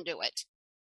still wouldn't do it.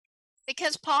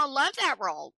 Because Paul loved that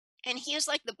role. And he is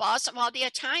like the boss of all the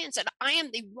Italians. And I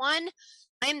am the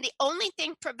only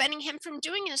thing preventing him from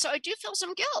doing it. So I do feel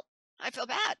some guilt. I feel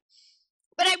bad.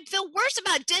 But I feel worse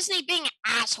about Disney being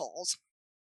assholes.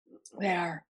 They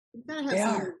are. You gotta have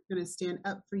someone who's going to stand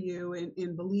up for you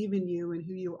and believe in you and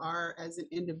who you are as an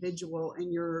individual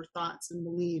and your thoughts and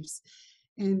beliefs.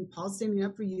 And Paul's standing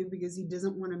up for you because he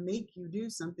doesn't want to make you do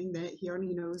something that he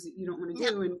already knows that you don't want to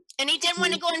do. And he didn't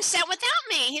want to go on set without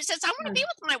me. He says, I want to be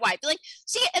with my wife. Like,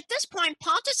 see, at this point,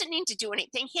 Paul doesn't need to do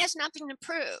anything. He has nothing to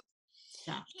prove.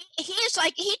 Yeah. He is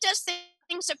like, he does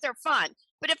things if they're fun.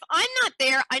 But if I'm not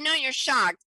there, I know you're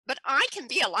shocked, but I can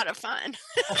be a lot of fun.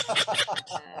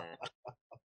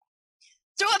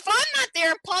 So if I'm not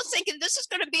there, Paul's thinking this is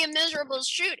going to be a miserable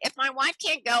shoot. If my wife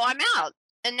can't go, I'm out.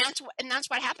 And that's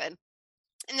what happened.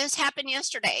 And this happened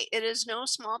yesterday. It is no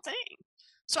small thing.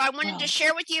 So I wanted to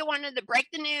share with you, wanted to break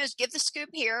the news, give the scoop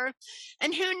here.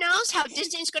 And who knows how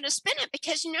Disney's going to spin it,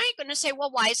 because you're going to say,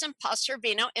 well, why isn't Paul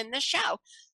Sorvino in the show?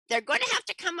 They're going to have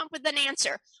to come up with an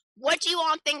answer. What do you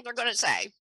all think they're going to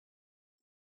say?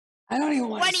 I don't even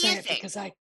want to say it because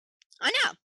I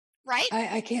know, right?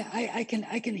 I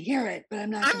can hear it, but I'm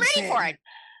not. I'm ready for it.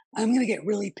 I'm going to get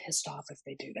really pissed off if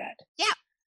they do that. Yeah.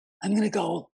 I'm going to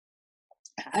go.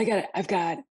 I've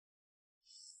got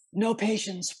no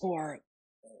patience for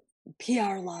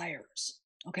PR liars.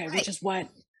 Okay. Right. Which is what,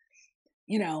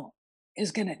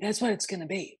 that's what it's going to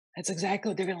be. That's exactly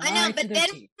what they're going to lie. I know, but then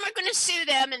we're going to sue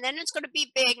them, and then it's going to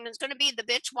be big, and it's going to be the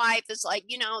bitch wife is like,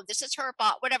 this is her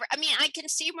fault, whatever. I mean, I can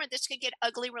see where this could get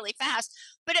ugly really fast,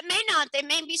 but it may not. They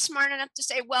may be smart enough to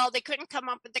say, well, they couldn't come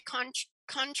up with the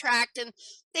contract, and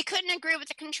they couldn't agree with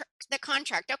the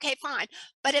contract. Okay, fine.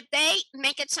 But if they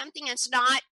make it something it's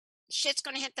not, shit's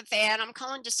going to hit the fan. I'm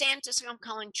calling DeSantis. I'm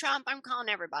calling Trump. I'm calling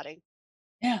everybody.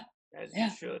 Yeah. As you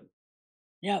should.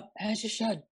 Yep, as you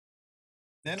should.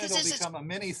 Then it'll become a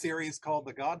mini series called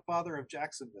The Godfather of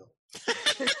Jacksonville.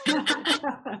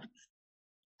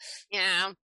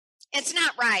 Yeah, it's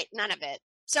not right, none of it.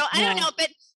 So I don't know,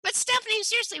 but Stephanie,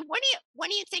 seriously, what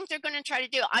do you think they're going to try to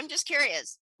do? I'm just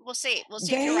curious. We'll see. We'll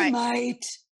see. They if you're right. might,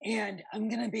 and I'm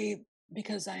going to be,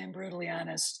 because I am brutally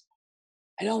honest.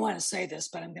 I don't want to say this,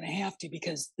 but I'm going to have to,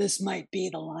 because this might be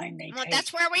the line they take.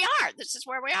 That's where we are. This is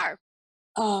where we are.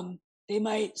 They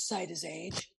might cite his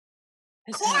age.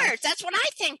 Of course, that's what I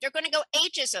think. They're going to go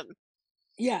ageism.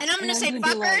 Yeah. And I'm going to say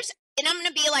fuckers, and I'm going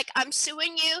to be like, I'm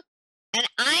suing you, and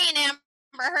I ain't Amber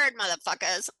Heard,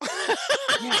 motherfuckers.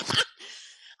 Yeah.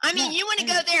 I mean, you want to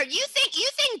go there. You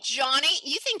think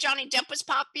Johnny Depp was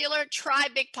popular? Try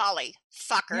Big Polly,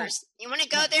 fuckers. Yeah. You want to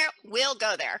go there? We'll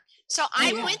go there. So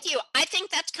I'm with you. I think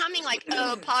that's coming like,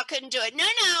 oh, Paul couldn't do it.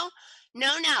 No.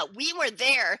 We were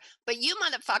there, but you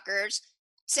motherfuckers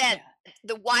said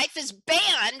the wife is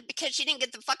banned because she didn't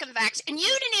get the fucking vax, and you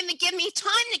didn't even give me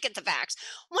time to get the vax.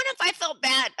 What if I felt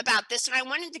bad about this and I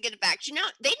wanted to get a vax? You know,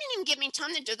 they didn't even give me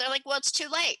time to do it. They're like, well, it's too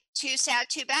late, too sad,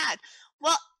 too bad.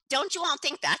 Well, don't you all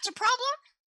think that's a problem?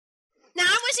 Now,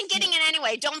 I wasn't getting it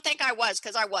anyway. Don't think I was,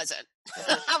 because I wasn't.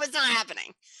 I was not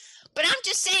happening. But I'm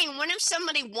just saying, what if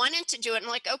somebody wanted to do it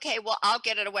and like, okay, well, I'll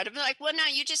get it or whatever. Like, well, no,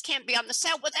 you just can't be on the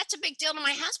set. Well, that's a big deal to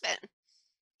my husband.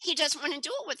 He doesn't want to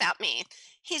do it without me.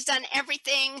 He's done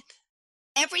everything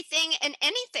and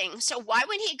anything. So why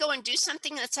would he go and do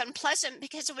something that's unpleasant?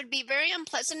 Because it would be very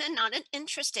unpleasant and not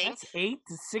interesting. That's 8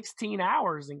 to 16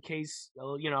 hours in case,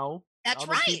 that's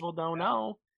other right. people don't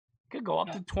know. Could go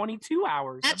up to 22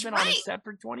 hours. That's I've been on a set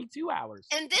for 22 hours.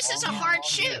 And this is a hard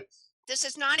shoot. This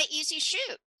is not an easy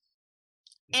shoot.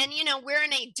 And, we're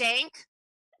in a dank,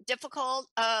 difficult,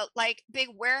 big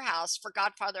warehouse for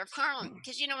Godfather of Harlem,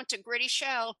 because it's a gritty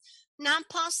show. Not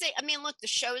Paul. Look, the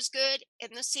show is good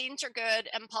and the scenes are good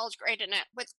and Paul's great in it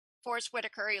with Forrest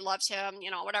Whitaker. He loves him,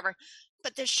 whatever.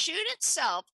 But the shoot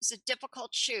itself is a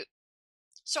difficult shoot.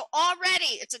 So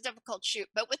already it's a difficult shoot.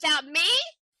 But without me,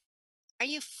 are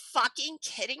you fucking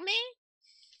kidding me?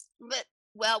 But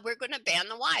we're going to ban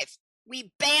the wife.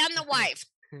 We ban the wife.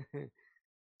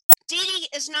 Dee Dee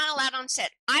is not allowed on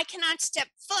set. I cannot step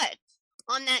foot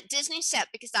on that Disney set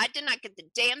because I did not get the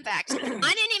damn vaccine. I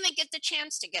didn't even get the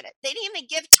chance to get it. They didn't even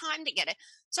give time to get it.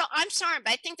 So I'm sorry,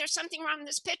 but I think there's something wrong with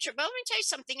this picture. But let me tell you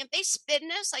something. If they spin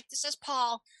this, like this is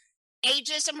Paul,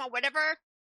 ageism or whatever,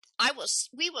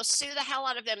 we will sue the hell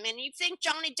out of them. And you think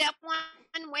Johnny Depp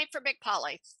won? Wait for Big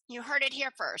Polly. You heard it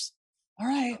here first. All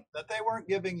right. That they weren't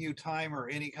giving you time or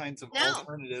any kinds of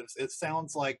alternatives. It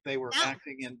sounds like they were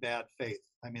acting in bad faith.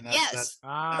 That's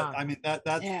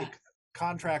the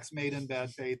contracts made in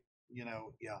bad faith.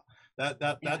 That's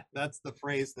the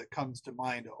phrase that comes to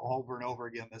mind over and over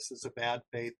again. This is a bad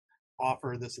faith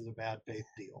offer. This is a bad faith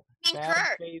deal.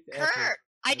 Kurt,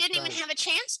 I didn't even have a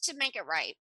chance to make it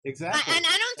right. Exactly. And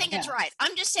I don't think it's right.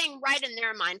 I'm just saying right in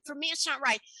their mind. For me, it's not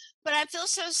right. But I feel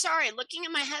so sorry looking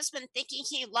at my husband thinking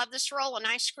he loved this role and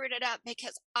I screwed it up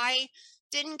because I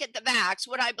didn't get the vax.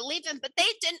 Would I believe him? But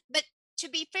they didn't. But to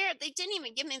be fair, they didn't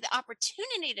even give me the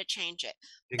opportunity to change it.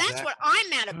 Exactly. That's what I'm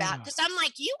mad about because I'm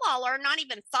like, you all are not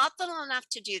even thoughtful enough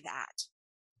to do that.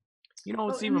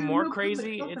 What's even more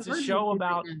crazy? It's a show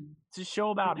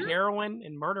about heroin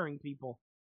and murdering people.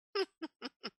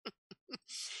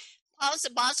 Paul's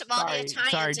the boss of all the Italians.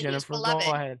 Sorry, Jennifer. Go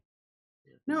ahead.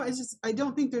 No, it's just I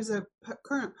don't think there's a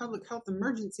current public health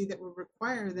emergency that would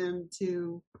require them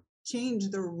to change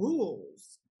the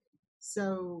rules.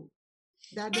 So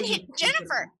that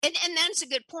Jennifer, and that's a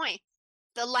good point.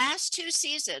 The last 2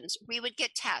 seasons, we would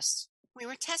get tests. We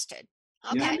were tested.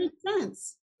 Okay, that makes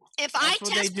sense. If I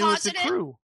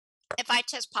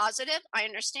test positive, I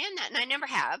understand that, and I never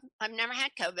have. I've never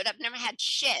had COVID. I've never had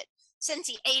shit since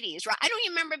the 80s, right? I don't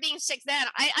even remember being sick then.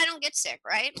 I don't get sick,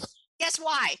 right? Guess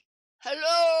why?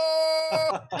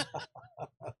 Hello.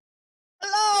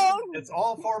 Hello. It's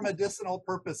all for medicinal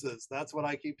purposes. That's what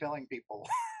I keep telling people.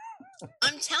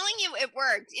 I'm telling you, it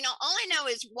worked. All I know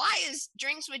is why is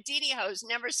Drinks with Dee Dee host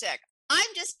never sick?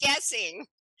 I'm just guessing.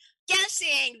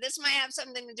 This might have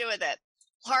something to do with it.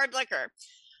 Hard liquor.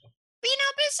 But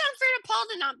but it's unfair to Paul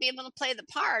to not be able to play the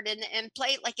part and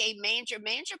play like a major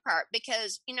part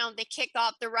because they kick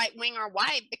off the right winger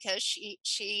wife because she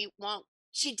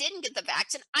didn't get the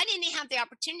vaccine. I didn't even have the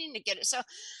opportunity to get it. So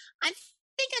I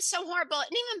think it's so horrible.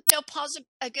 And even though Paul's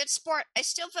a good sport, I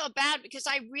still feel bad because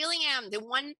I really am the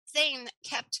one thing that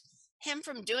kept him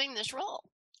from doing this role.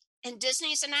 And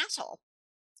Disney's an asshole.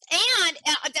 And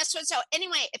that's what. So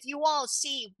anyway, if you all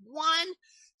see one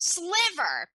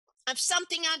sliver of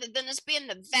something other than this being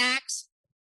the vax,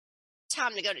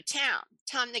 time to go to town.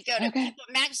 Time to go to People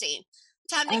Magazine.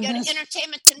 Time to go to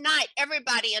Entertainment Tonight.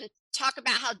 Everybody and talk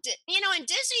about how in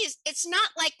Disney it's not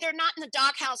like they're not in the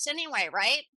doghouse anyway,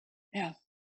 right? Yeah.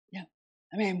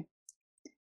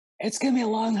 It's gonna be a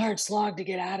long, hard slog to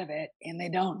get out of it, and they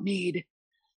don't need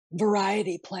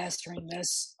Variety plastering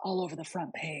this all over the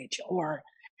front page or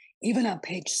even on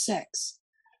page 6.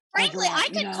 Frankly, I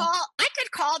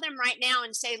could call them right now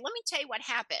and say, let me tell you what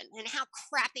happened and how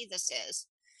crappy this is.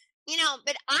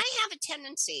 But I have a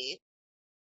tendency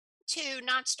to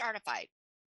not start a fight.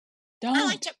 Don't. I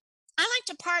like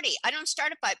to party. I don't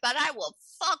start a fight, but I will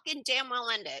fucking damn well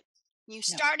end it. You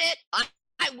start it,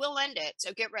 I will end it.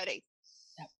 So get ready.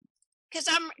 Because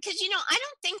I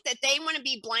don't think that they want to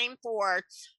be blamed for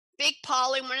Big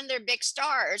Paul and one of their big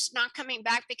stars not coming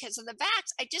back because of the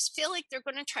vax. I just feel like they're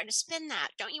going to try to spin that.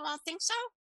 Don't you all think so?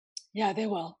 Yeah, they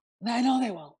will. I know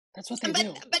they will. That's what they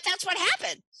do. But that's what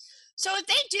happened. So if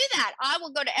they do that, I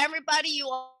will go to everybody. You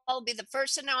all will be the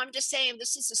first to know. I'm just saying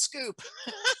this is a scoop.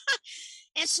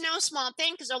 It's no small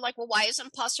thing because they're like, well, why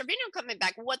isn't Paul Sorvino coming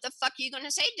back? What the fuck are you going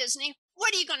to say, Disney?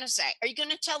 What are you going to say? Are you going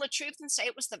to tell the truth and say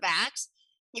it was the vax?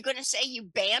 You're going to say you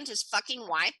banned his fucking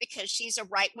wife because she's a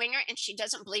right winger and she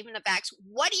doesn't believe in the vax?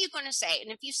 What are you going to say?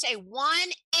 And if you say 1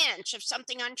 inch of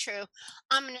something untrue,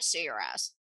 I'm going to sue your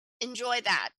ass. Enjoy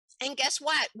that. And guess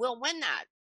what? We'll win that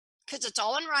because it's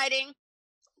all in writing.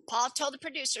 Paul told the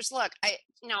producers, look, I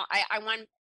want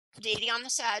Didi on the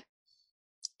set.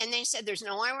 And they said there's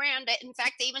no way around it. In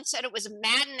fact, they even said it was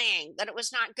maddening, that it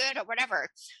was not good or whatever.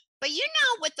 But you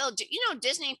know what they'll do? You know,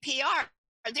 Disney PR,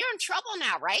 they're in trouble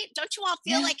now, right? Don't you all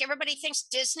feel like everybody thinks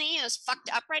Disney is fucked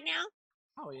up right now?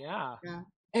 Oh, yeah.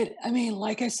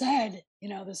 Like I said,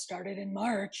 this started in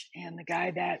March, and the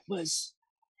guy that was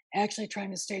actually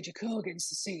trying to stage a coup against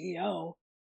the CEO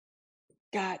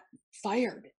got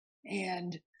fired.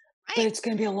 But it's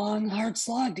going to be a long, hard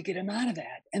slog to get him out of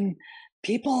that. And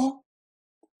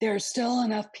there's still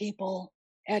enough people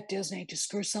at Disney to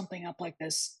screw something up like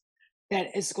this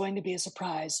that is going to be a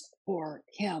surprise for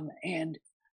him and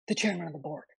the chairman of the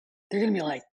board. They're going to be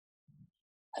like,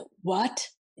 what?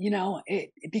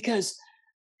 Because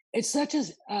it's such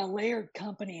a layered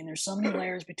company, and there's so many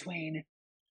layers between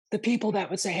the people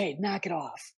that would say, hey, knock it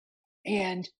off,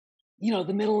 and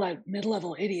the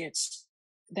mid-level idiots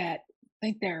that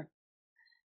think they're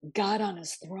God on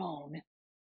his throne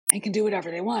and can do whatever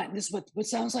they want. And this what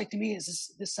sounds like to me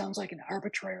is this sounds like an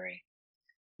arbitrary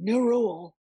new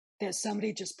rule that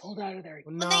somebody just pulled out of their.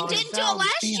 Well, they didn't do it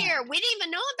last year. We didn't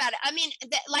even know about it. I mean,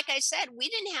 like I said, we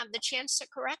didn't have the chance to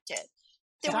correct it.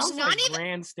 There was not even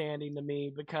grandstanding to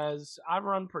me, because I've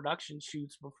run production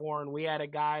shoots before, and we had a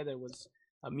guy that was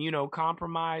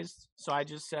immunocompromised. So I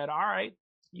just said, all right,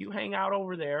 you hang out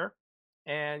over there,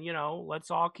 and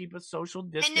let's all keep a social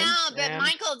distance. I know, but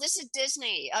Michael, this is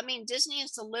Disney. I mean, Disney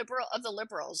is the liberal of the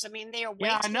liberals. I mean, they are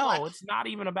way I know. It's not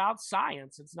even about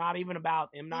science. It's not even about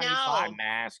N95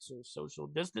 masks or social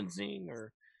distancing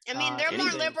or. I mean, they're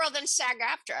more liberal than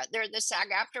SAG-AFTRA. They're the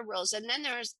SAG-AFTRA rules, and then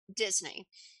there's Disney.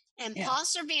 And Paul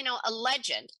Sorvino, a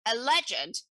legend,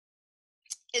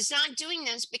 is not doing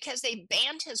this because they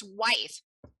banned his wife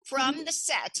from the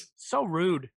set. So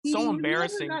rude. So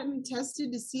embarrassing. You've never gotten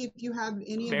tested to see if you have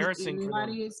any of the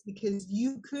antibodies, because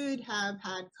you could have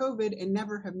had COVID and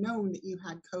never have known that you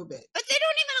had COVID. But they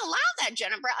don't even allow that,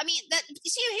 Jennifer. I mean,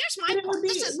 see, here's my point.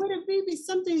 Would it be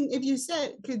something if you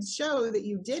could show that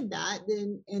you did that,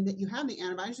 then and that you have the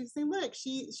antibodies? You say, look,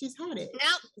 she's had it.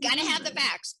 No, gotta have the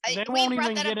vax. They won't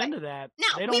even get into that. No,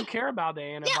 they don't care about the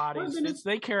antibodies.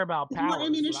 They care about power. More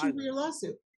ammunition for your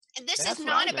lawsuit. And this is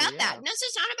not about that. This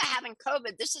is not about having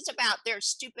COVID. This is about their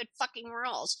stupid fucking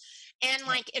rules and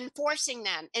enforcing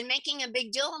them and making a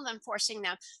big deal of enforcing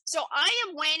them. So I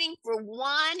am waiting for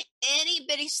one itty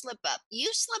bitty slip up. You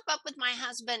slip up with my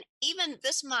husband even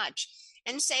this much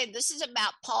and say this is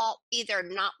about Paul either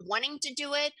not wanting to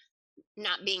do it,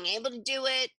 not being able to do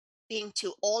it, being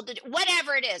too old to do,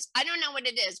 whatever it is. I don't know what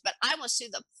it is, but I will sue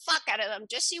the fuck out of them.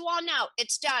 Just so you all know,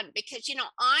 it's done, because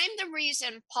I'm the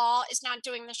reason Paul is not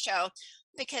doing the show,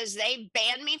 because they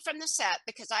banned me from the set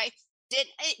because I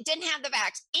didn't have the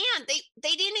vax, and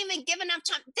they didn't even give enough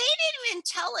time. They didn't even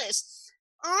tell us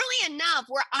early enough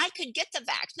where I could get the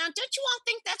vax. Now, don't you all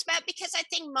think that's bad? Because I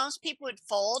think most people would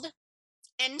fold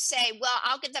and say, well,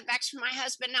 I'll get the vax from my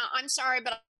husband. Now, I'm sorry,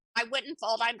 but I wouldn't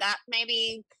fold. I'm that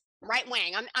maybe right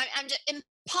wing. I'm just, and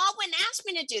Paul wouldn't ask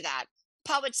me to do that.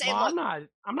 Paul would say, well, look,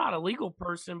 I'm not a legal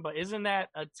person, but isn't that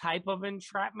a type of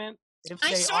entrapment? If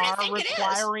they are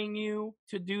requiring you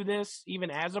to do this,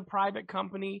 even as a private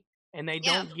company, and they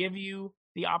don't give you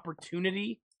the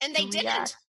opportunity, and they didn't.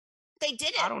 React, they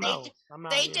didn't. I don't know.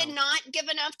 They did not give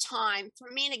enough time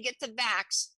for me to get the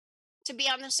vax to be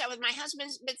on the set with my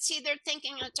husband. But see, they're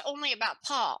thinking it's only about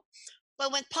Paul.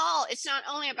 But with Paul, it's not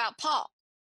only about Paul.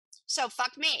 So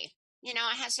fuck me. It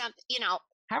has something,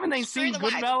 Haven't they seen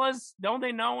Goodfellas? Don't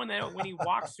they know when he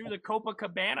walks through the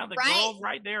Copacabana, the girl's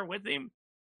right there with him?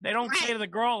 They don't say to the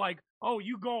girl like, oh,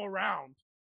 you go around.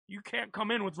 You can't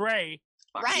come in with Ray.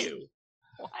 Fuck you.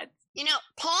 What?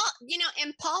 Paul,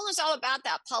 and Paul is all about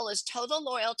that. Paul is total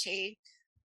loyalty.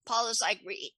 Paul is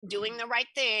doing the right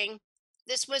thing.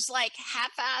 This was like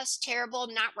half-assed, terrible,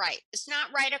 not right. It's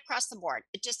not right across the board.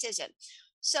 It just isn't.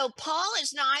 So Paul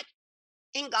is not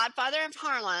in Godfather of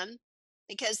Harlem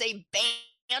because they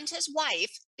banned his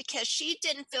wife because she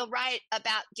didn't feel right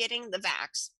about getting the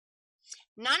vax.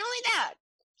 Not only that,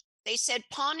 they said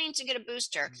Paul needs to get a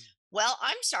booster. Well,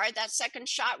 I'm sorry, that second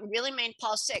shot really made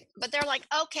Paul sick. But they're like,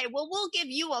 okay, well, we'll give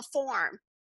you a form.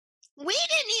 We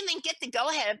didn't even get the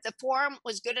go-ahead if the form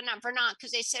was good enough or not,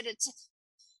 because they said it's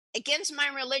against my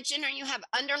religion or you have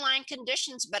underlying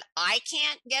conditions, but I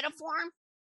can't get a form.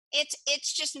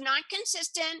 It's just not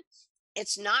consistent.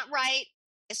 It's not right.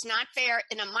 It's not fair.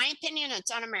 And in my opinion, it's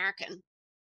un-American.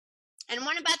 And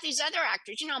what about these other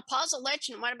actors? Paul's a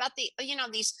legend. What about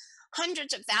these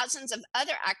hundreds of thousands of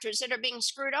other actors that are being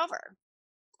screwed over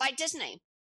by Disney?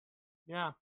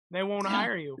 Yeah. They won't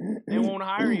hire you. They won't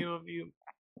hire you if you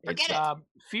forget it.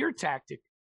 Fear tactic.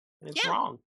 And it's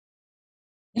wrong.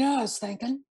 I was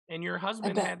thinking. And your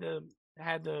husband had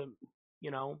the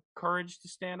courage to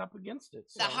stand up against it.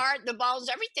 So. The heart, the balls,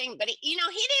 everything. But he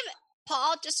didn't.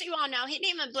 Paul, just so you all know, he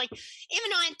didn't even blink. Even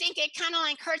though I think it kind of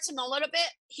like hurts him a little bit,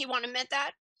 he won't admit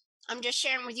that. I'm just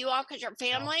sharing with you all because you're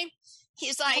family.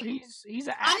 He's like, he's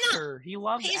an actor. He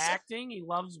loves acting. He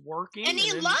loves working. And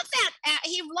he loved that.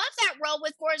 He loved that role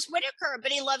with Forest Whitaker,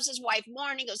 but he loves his wife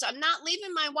more. And he goes, "I'm not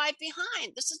leaving my wife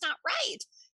behind. This is not right.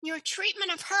 Your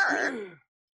treatment of her."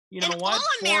 You know what?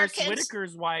 Forest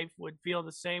Whitaker's wife would feel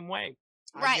the same way.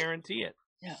 I guarantee it.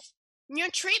 Yeah. Your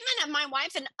treatment of my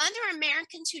wife and other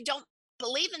Americans who don't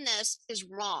believe in this is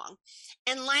wrong.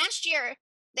 And last year,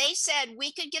 they said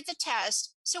we could get the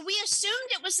test. So we assumed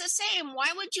it was the same. Why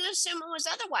would you assume it was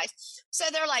otherwise? So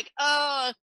they're like,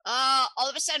 all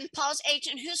of a sudden, Paul's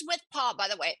agent, who's with Paul, by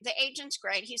the way, the agent's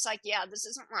great. He's like, yeah, this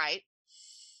isn't right.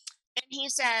 And he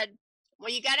said,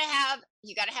 well, you got to have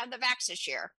the vax this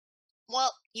year.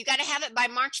 Well, you got to have it by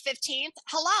March 15th.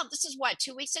 Hello, this is what,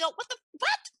 2 weeks ago?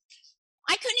 What?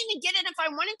 I couldn't even get it if I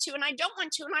wanted to, and I don't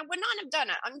want to, and I would not have done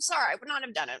it. I'm sorry, I would not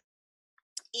have done it.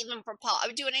 Even for Paul. I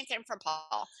would do anything for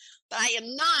Paul. But I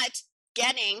am not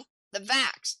getting the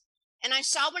vax. And I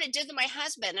saw what it did to my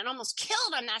husband and almost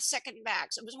killed him that second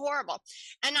vax. It was horrible.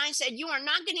 And I said, you are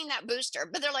not getting that booster.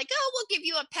 But they're like, oh, we'll give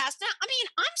you a pass. Now, I mean,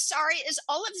 I'm sorry. Is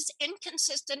all of this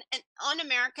inconsistent and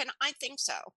un-American? I think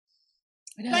so.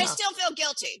 Yeah. But I still feel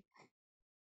guilty.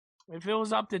 If it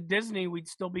was up to Disney, we'd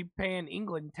still be paying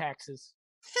England taxes.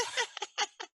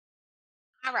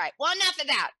 All right. Well, enough of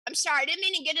that. I'm sorry. I didn't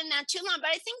mean to get in that too long, but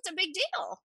I think it's a big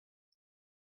deal.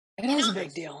 It is a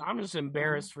big deal. I'm just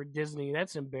embarrassed for Disney.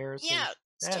 That's embarrassing. Yeah,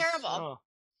 that's terrible.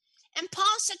 And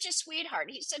Paul's such a sweetheart.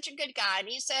 He's such a good guy. And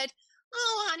he said,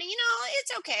 oh, honey,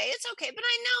 it's okay. It's okay. But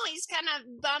I know he's kind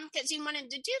of bummed because he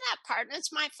wanted to do that part, and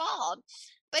it's my fault.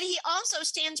 But he also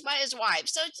stands by his wife.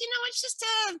 So,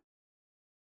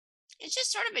 it's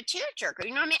just sort of a tearjerker.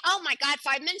 You know what I mean? Oh, my God,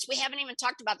 5 minutes. We haven't even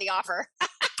talked about The Offer.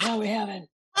 No, we haven't.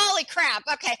 Holy crap.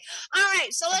 Okay. All right.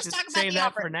 So let's talk about The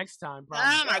Offer. For next time. Probably.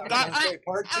 Oh, my God.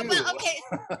 Part two. Well, okay.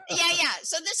 Yeah.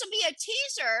 So this will be a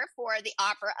teaser for The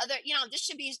Offer. This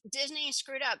should be Disney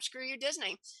screwed up. Screw you,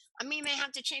 Disney. I mean, may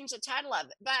have to change the title of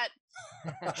it. But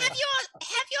have you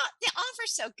The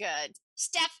Offer's so good.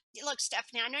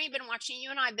 Stephanie, I know you've been watching. You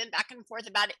and I have been back and forth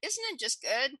about it. Isn't it just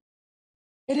good?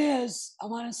 It is. I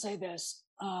want to say this.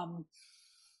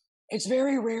 It's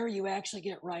very rare you actually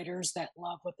get writers that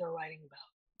love what they're writing about.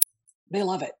 They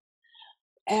love it.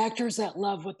 Actors that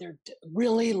love what they're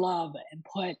really love and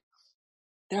put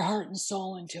their heart and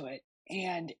soul into it.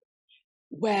 And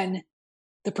when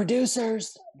the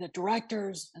producers, the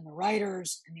directors, and the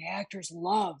writers and the actors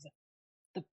love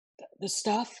the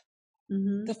stuff,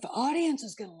 the audience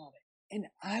is going to love it. And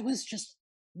I was just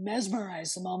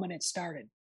mesmerized the moment it started.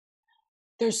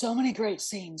 There's so many great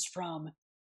scenes from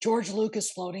George Lucas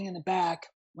floating in the back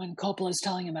when Coppola's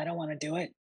telling him, I don't want to do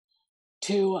it,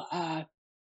 to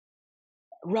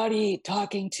Ruddy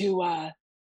talking to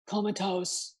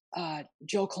comatose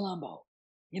Joe Colombo,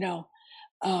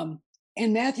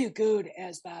 and Matthew Goode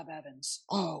as Bob Evans.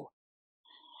 Oh,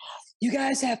 you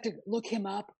guys have to look him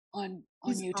up on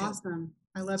YouTube. Awesome.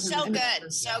 I love him. So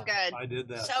good. So good. I did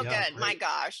that. So good. Great. My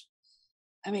gosh.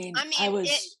 I mean,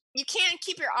 you can't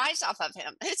keep your eyes off of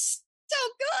him. It's so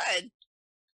good.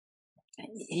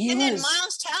 Then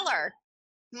Miles Teller.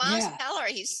 Teller,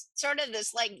 he's sort of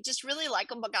this just really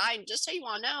likable guy. And just so you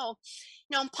all know,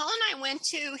 Paul and I went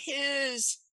to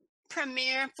his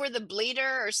premiere for The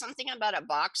Bleeder or something about a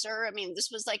boxer. I mean, this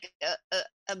was like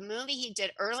a movie he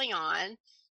did early on.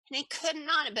 And he could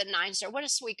not have been nicer. What a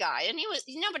sweet guy. And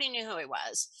nobody knew who he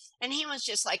was. And he was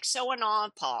just so in awe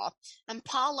of Paul. And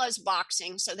Paul loves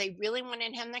boxing. So they really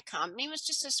wanted him to come. And he was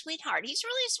just a sweetheart. He's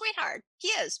really a sweetheart. He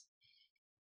is.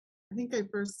 I think I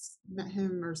first met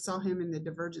him or saw him in the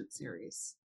Divergent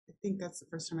series. I think that's the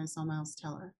first time I saw Miles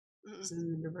Teller. It was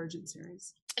in the Divergent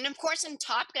series. And of course, in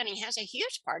Top Gun, he has a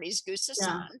huge part. He's Goose's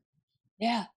son.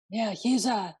 Yeah.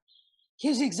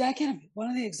 He's executive, one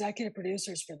of the executive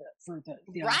producers for the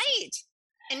right.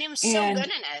 And he was so good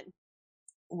in it.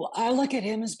 Well, I look at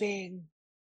him as being,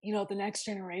 the next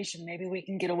generation. Maybe we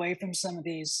can get away from some of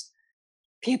these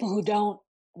people who don't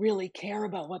really care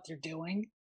about what they're doing.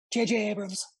 J.J.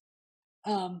 Abrams,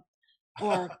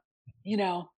 or you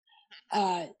know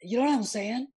what I'm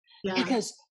saying? Yeah.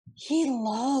 Because he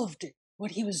loved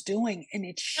what he was doing, and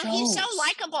it shows. No, he's so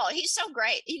likable. He's so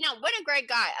great. What a great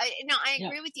guy. I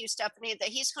agree with you, Stephanie, that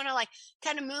he's going to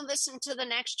kind of move us into the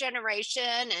next generation,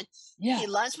 and he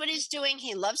loves what he's doing.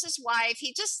 He loves his wife.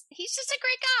 He's just a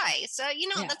great guy. So,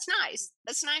 that's nice.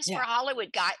 That's nice for a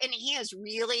Hollywood guy. And he is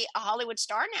really a Hollywood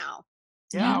star now.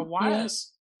 Yeah.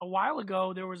 A while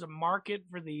ago, there was a market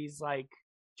for these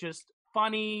just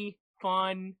funny,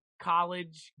 fun,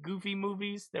 college, goofy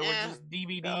movies that were just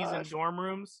DVDs in dorm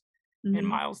rooms. Mm-hmm. And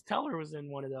Miles Teller was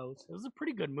in one of those. It was a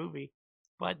pretty good movie,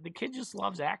 but the kid just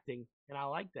loves acting, and I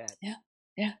like that.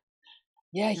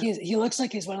 Yeah. He looks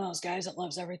like he's one of those guys that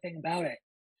loves everything about it,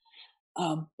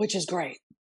 which is great.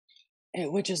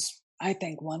 Which is, I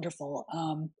think, wonderful.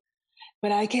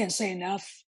 But I can't say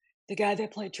enough. The guy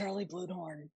that played Charlie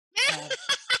Bluthorn.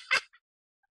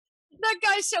 That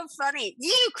guy's so funny.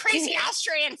 You crazy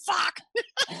Austrian fuck.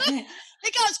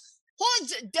 He goes,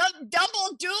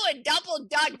 double do it, double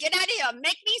done. Get out of here.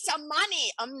 Make me some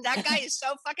money. That guy is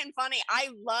so fucking funny. I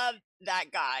love that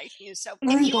guy. He's so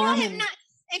funny. If you all have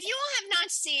not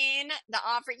seen The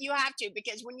Offer, you have to,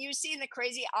 because when you see the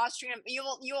crazy Austrian, you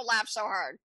will laugh so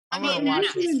hard.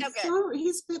 It's so good.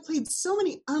 He's played so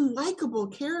many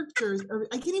unlikable characters.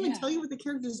 I can't even tell you what the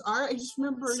characters are. I just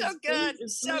remember so good.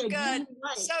 So good.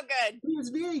 So good. He was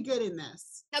very good in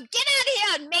this. Now get out of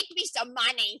here and make me some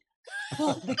money.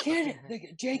 Well, the kid,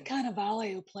 Jake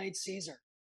Cannavale, who played Caesar.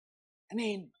 I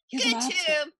mean, he's good a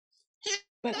mobster. Too.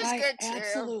 But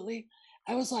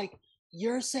I was like,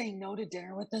 you're saying no to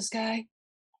dinner with this guy?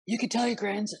 You could tell your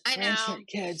kids.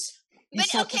 He's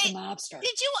such a mobster.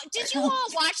 Did you all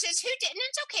watch this? Who didn't?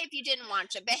 It's okay if you didn't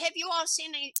watch it, but have you all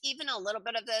seen even a little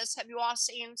bit of this? Have you all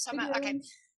seen some? Okay.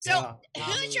 So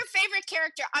who's your favorite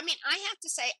character? I mean, I have to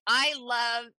say, I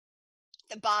love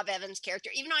the Bob Evans character,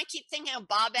 even though I keep thinking of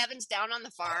Bob Evans down on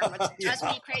the farm, which drives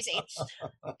me crazy.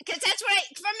 Because that's what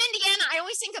from Indiana, I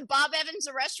always think of Bob Evans,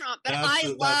 the restaurant, but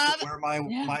that's where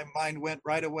my mind went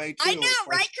right away too. I know,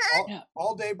 right, Kurt?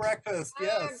 All day breakfast,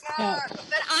 yes.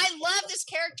 But I love this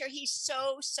character. He's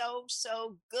so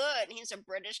good. He's a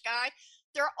British guy.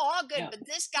 They're all good, but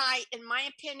this guy, in my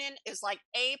opinion, is like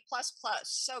A++.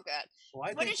 So good. Well,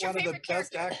 I think one of the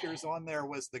best actors on there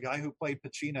was the guy who played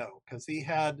Pacino, because he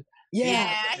had he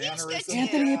was good too.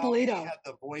 Anthony Ippolito. He had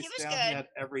the voice down. He had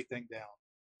everything down.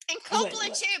 And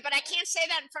Coppola too, but I can't say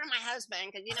that in front of my husband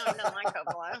because I don't like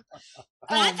Coppola.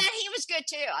 But I thought he was good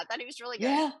too. I thought he was really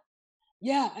good.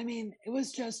 Yeah. I mean, it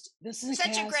was just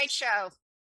such a great show.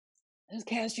 This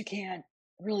cast you can't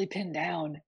really pin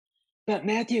down. But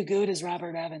Matthew Good as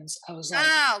Robert Evans. I was like,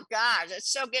 oh gosh,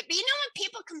 it's so good. But when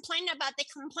people complain about, they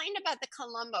complained about the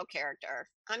Columbo character.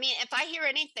 I mean, if I hear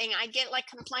anything, I get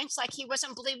complaints like he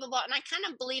wasn't believable, and I kind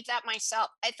of believe that myself.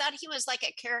 I thought he was like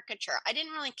a caricature. I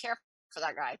didn't really care for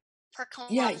that guy. For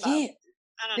Columbo. Yeah,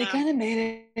 they kind of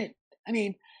made it. I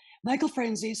mean, Michael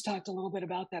Franzese talked a little bit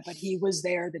about that, but he was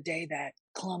there the day that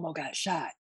Columbo got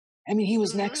shot. I mean, he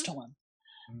was next to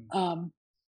him.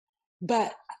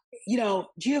 But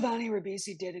Giovanni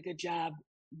Ribisi did a good job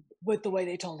with the way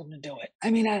they told him to do it. I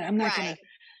mean, I'm not going to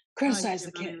criticize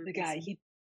the guy.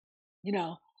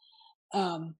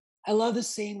 I love the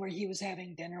scene where he was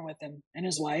having dinner with him and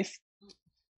his wife.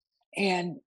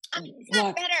 And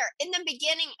not better. In the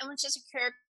beginning, it was just a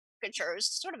caricature. It was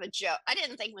sort of a joke. I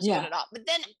didn't think it was good at all. But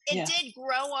then it did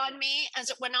grow on me as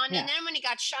it went on. And then when he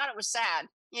got shot, it was sad.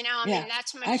 I mean,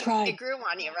 that's how much it grew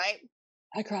on you, right?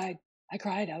 I cried.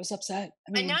 I was upset.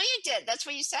 I know you did. That's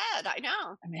what you said. I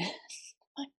know. I mean,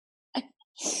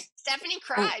 Stephanie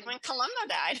cried when Columbo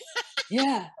died.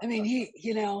 Yeah. I mean,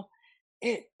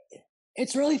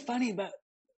 it's really funny, but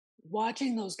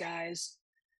watching those guys,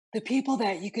 the people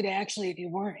that you could actually, if you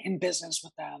weren't in business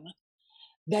with them,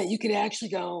 that you could actually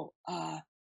go,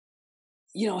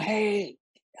 hey,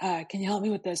 can you help me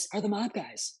with this? Are the mob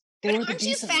guys. Aren't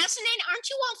you fascinated? Aren't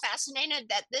you all fascinated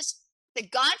that The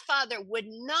Godfather would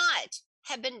not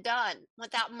have been done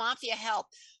without mafia help?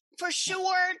 For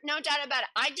sure, no doubt about it.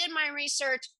 I did my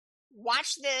research,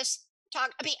 watched this,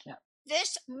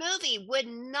 this movie would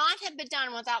not have been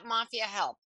done without mafia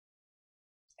help.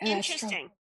 And interesting.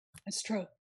 It's true.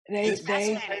 Did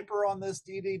you paper on this,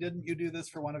 Dee Dee? Didn't you do this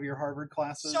for one of your Harvard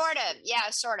classes? Sort of. Yeah,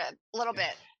 sort of. A little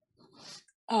bit.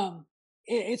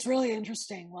 It's really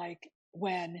interesting. Like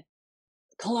when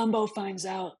Columbo finds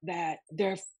out that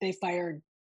they fired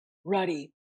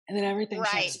Ruddy, and then everything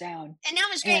shuts down. And that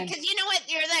was great because you know what?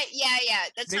 You're like, yeah.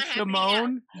 That's not happening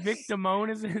now. Vic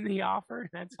Damone is in the offer.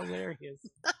 That's hilarious.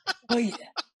 Well, yeah.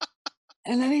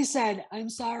 And then he said, "I'm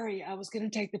sorry, I was going to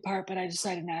take the part, but I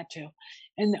decided not to."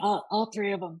 And all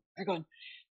three of them are going,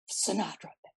 Sinatra,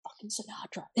 that fucking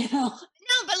Sinatra, you know?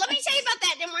 No, but let me tell you about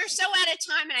that. And we're so out of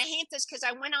time, and I hate this because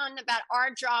I went on about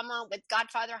our drama with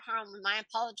Godfather Harlem. My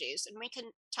apologies, and we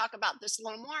can talk about this a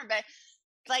little more. But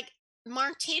like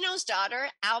Martino's daughter,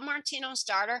 Al Martino's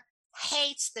daughter,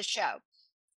 hates the show.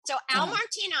 So Al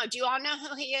Martino, do you all know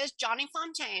who he is? Johnny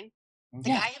Fontaine, the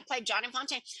guy who played Johnny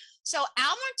Fontaine. So Al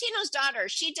Martino's daughter,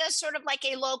 she does sort of like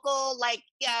a local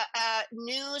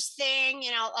news thing,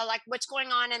 you know, like what's going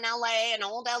on in LA and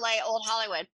old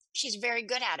Hollywood. She's very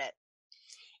good at it.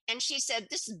 And she said,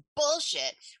 this is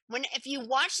bullshit. If you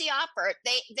watch the opera,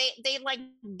 they like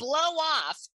blow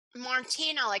off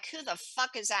Martino. Like, who the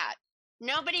fuck is that?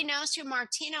 Nobody knows who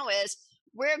Martino is.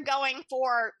 We're going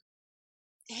for,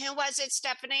 who was it,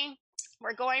 Stephanie?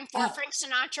 We're going for Frank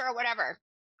Sinatra or whatever.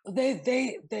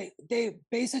 They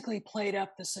basically played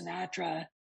up the Sinatra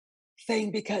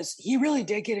thing because he really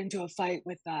did get into a fight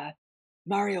with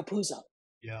Mario Puzo.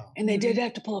 Yeah. And they did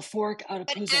have to pull a fork out of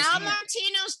Puzo's hand. Al hand.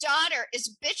 Martino's daughter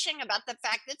is bitching about the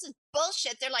fact this is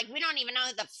bullshit. They're like, we don't even know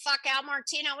who the fuck Al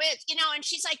Martino is, you know, and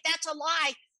she's like, that's a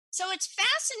lie. So it's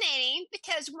fascinating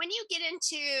because when you get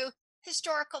into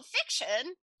historical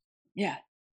fiction. Yeah.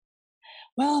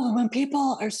 Well, when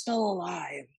people are still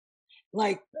alive,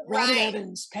 like Robert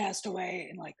Evans passed away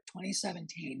in like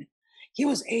 2017. He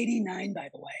was 89, by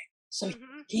the way. So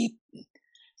he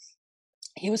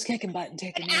was kicking butt and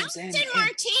taking names. Allison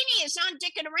Martini is not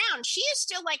dicking around. She is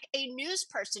still like a news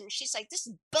person. She's like, this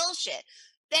is bullshit.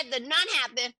 That did not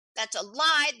happen. That's a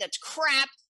lie. That's crap.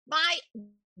 My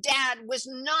dad was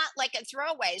not like a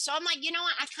throwaway. So I'm like, you know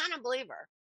what? I kind of believe her.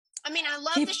 I mean, I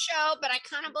love the show, but I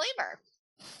kind of believe her.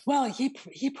 Well,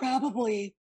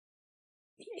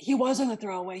 he wasn't a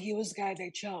throwaway. He was the guy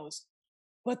they chose.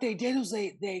 What they did was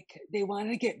they wanted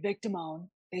to get Vic Damone,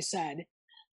 they said.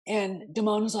 And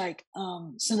Damone was like,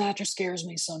 Sinatra scares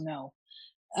me, so no.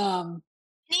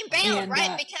 He bailed,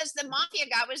 right? Because the mafia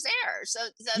guy was there. So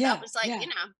that was like, you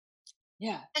know.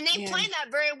 Yeah. And they played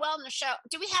that very well in the show.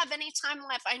 Do we have any time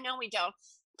left? I know we don't.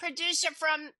 Producer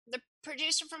from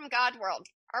God World.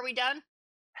 Are we done?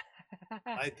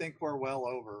 I think we're well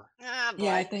over. Oh,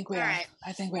 yeah, I think we are. Right.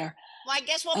 I think we are. Well, I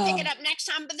guess we'll pick it up next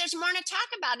time, but there's more to talk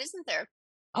about, isn't there?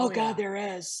 Oh God, there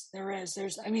is.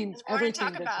 There's I mean, there's more everything to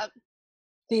talk about.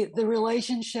 The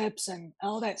relationships and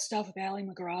all that stuff with Ali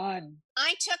MacGraw. And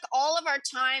I took all of our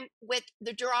time with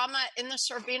the drama in the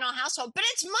Sorvino household, but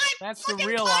it's my the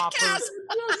real podcast.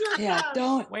 offer. Yeah,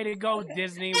 don't. Way to go,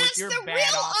 Disney, That's with your the bad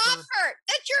real offer.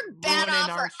 That's your bad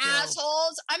Ruining offer, our show.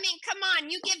 assholes. I mean, come on.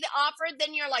 You give the offer,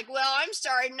 then you're like, well, I'm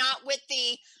sorry, not with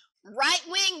the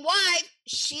right-wing wife.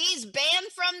 She's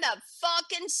banned from the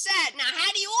fucking set. Now,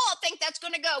 how do you all think that's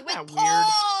going to go with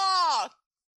Paul?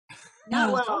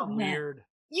 No, weird.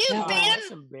 You banned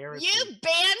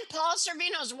Paul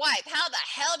Sorvino's wife. How the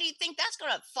hell do you think that's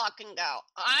going to fucking go?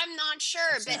 I'm not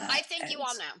sure, but I think you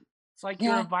all know. It's like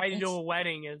you're invited to a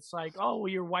wedding. And it's like, oh, well,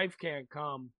 your wife can't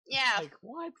come. Yeah. Like,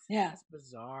 what? Yeah. That's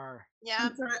bizarre. Yeah.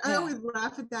 I'm sorry. I always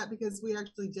laugh at that because we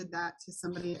actually did that to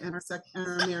somebody in our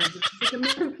marriage. It took a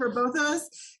minute for both of us,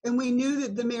 and we knew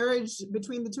that the marriage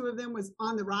between the two of them was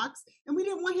on the rocks, and we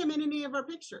didn't want him in any of our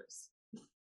pictures.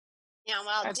 Yeah,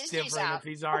 well, that's Disney's different out. if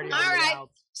he's already all on right. the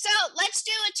outs. So let's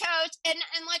do a toast and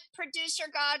let producer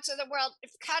gods of the world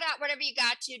cut out whatever you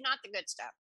got to, not the good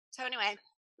stuff. So anyway,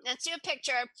 let's do a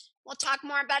picture. We'll talk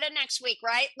more about it next week,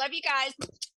 right? Love you guys.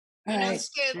 All right.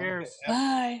 Scoop. Cheers.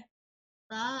 Bye.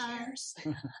 Bye. Cheers.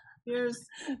 Cheers.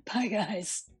 Bye,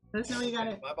 guys. Let us know you got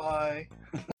it. Bye-bye.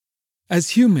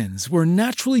 As humans, we're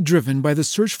naturally driven by the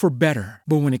search for better.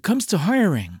 But when it comes to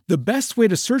hiring, the best way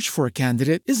to search for a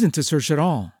candidate isn't to search at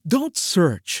all. Don't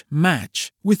search,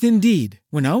 match with Indeed.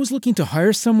 When I was looking to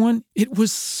hire someone, it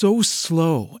was so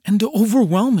slow and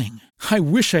overwhelming. I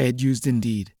wish I had used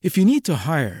Indeed. If you need to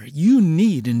hire, you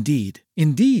need Indeed.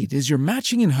 Indeed is your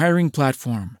matching and hiring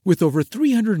platform with over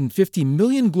 350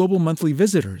 million global monthly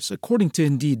visitors, according to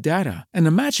Indeed data, and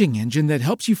a matching engine that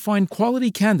helps you find quality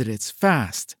candidates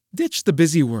fast. Ditch the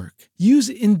busy work. Use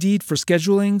Indeed for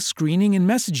scheduling, screening, and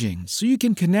messaging so you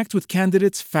can connect with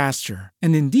candidates faster.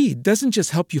 And Indeed doesn't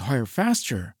just help you hire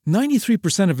faster.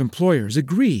 93% of employers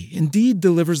agree Indeed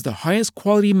delivers the highest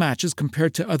quality matches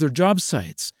compared to other job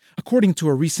sites, according to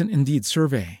a recent Indeed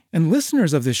survey. And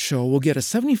listeners of this show will get a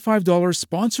 $75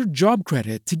 sponsored job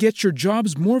credit to get your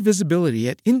jobs more visibility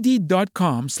at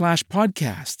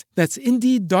Indeed.com/podcast. That's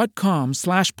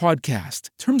Indeed.com/podcast.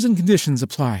 Terms and conditions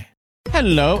apply.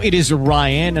 Hello, it is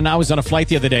Ryan, and I was on a flight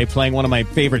the other day playing one of my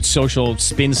favorite social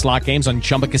spin slot games on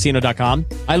ChumbaCasino.com.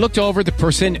 I looked over at the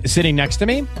person sitting next to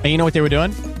me, and you know what they were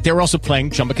doing? They were also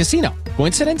playing Chumba Casino.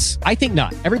 Coincidence? I think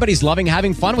not. Everybody's loving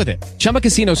having fun with it. Chumba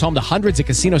Casino is home to hundreds of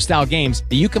casino-style games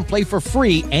that you can play for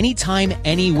free anytime,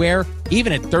 anywhere,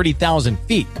 even at 30,000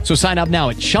 feet. So sign up now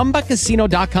at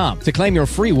ChumbaCasino.com to claim your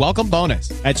free welcome bonus.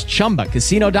 That's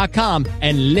ChumbaCasino.com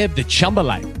and live the Chumba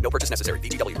life. No purchase necessary.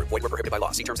 VGW. Void where prohibited by law.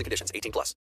 See terms and conditions. 18+.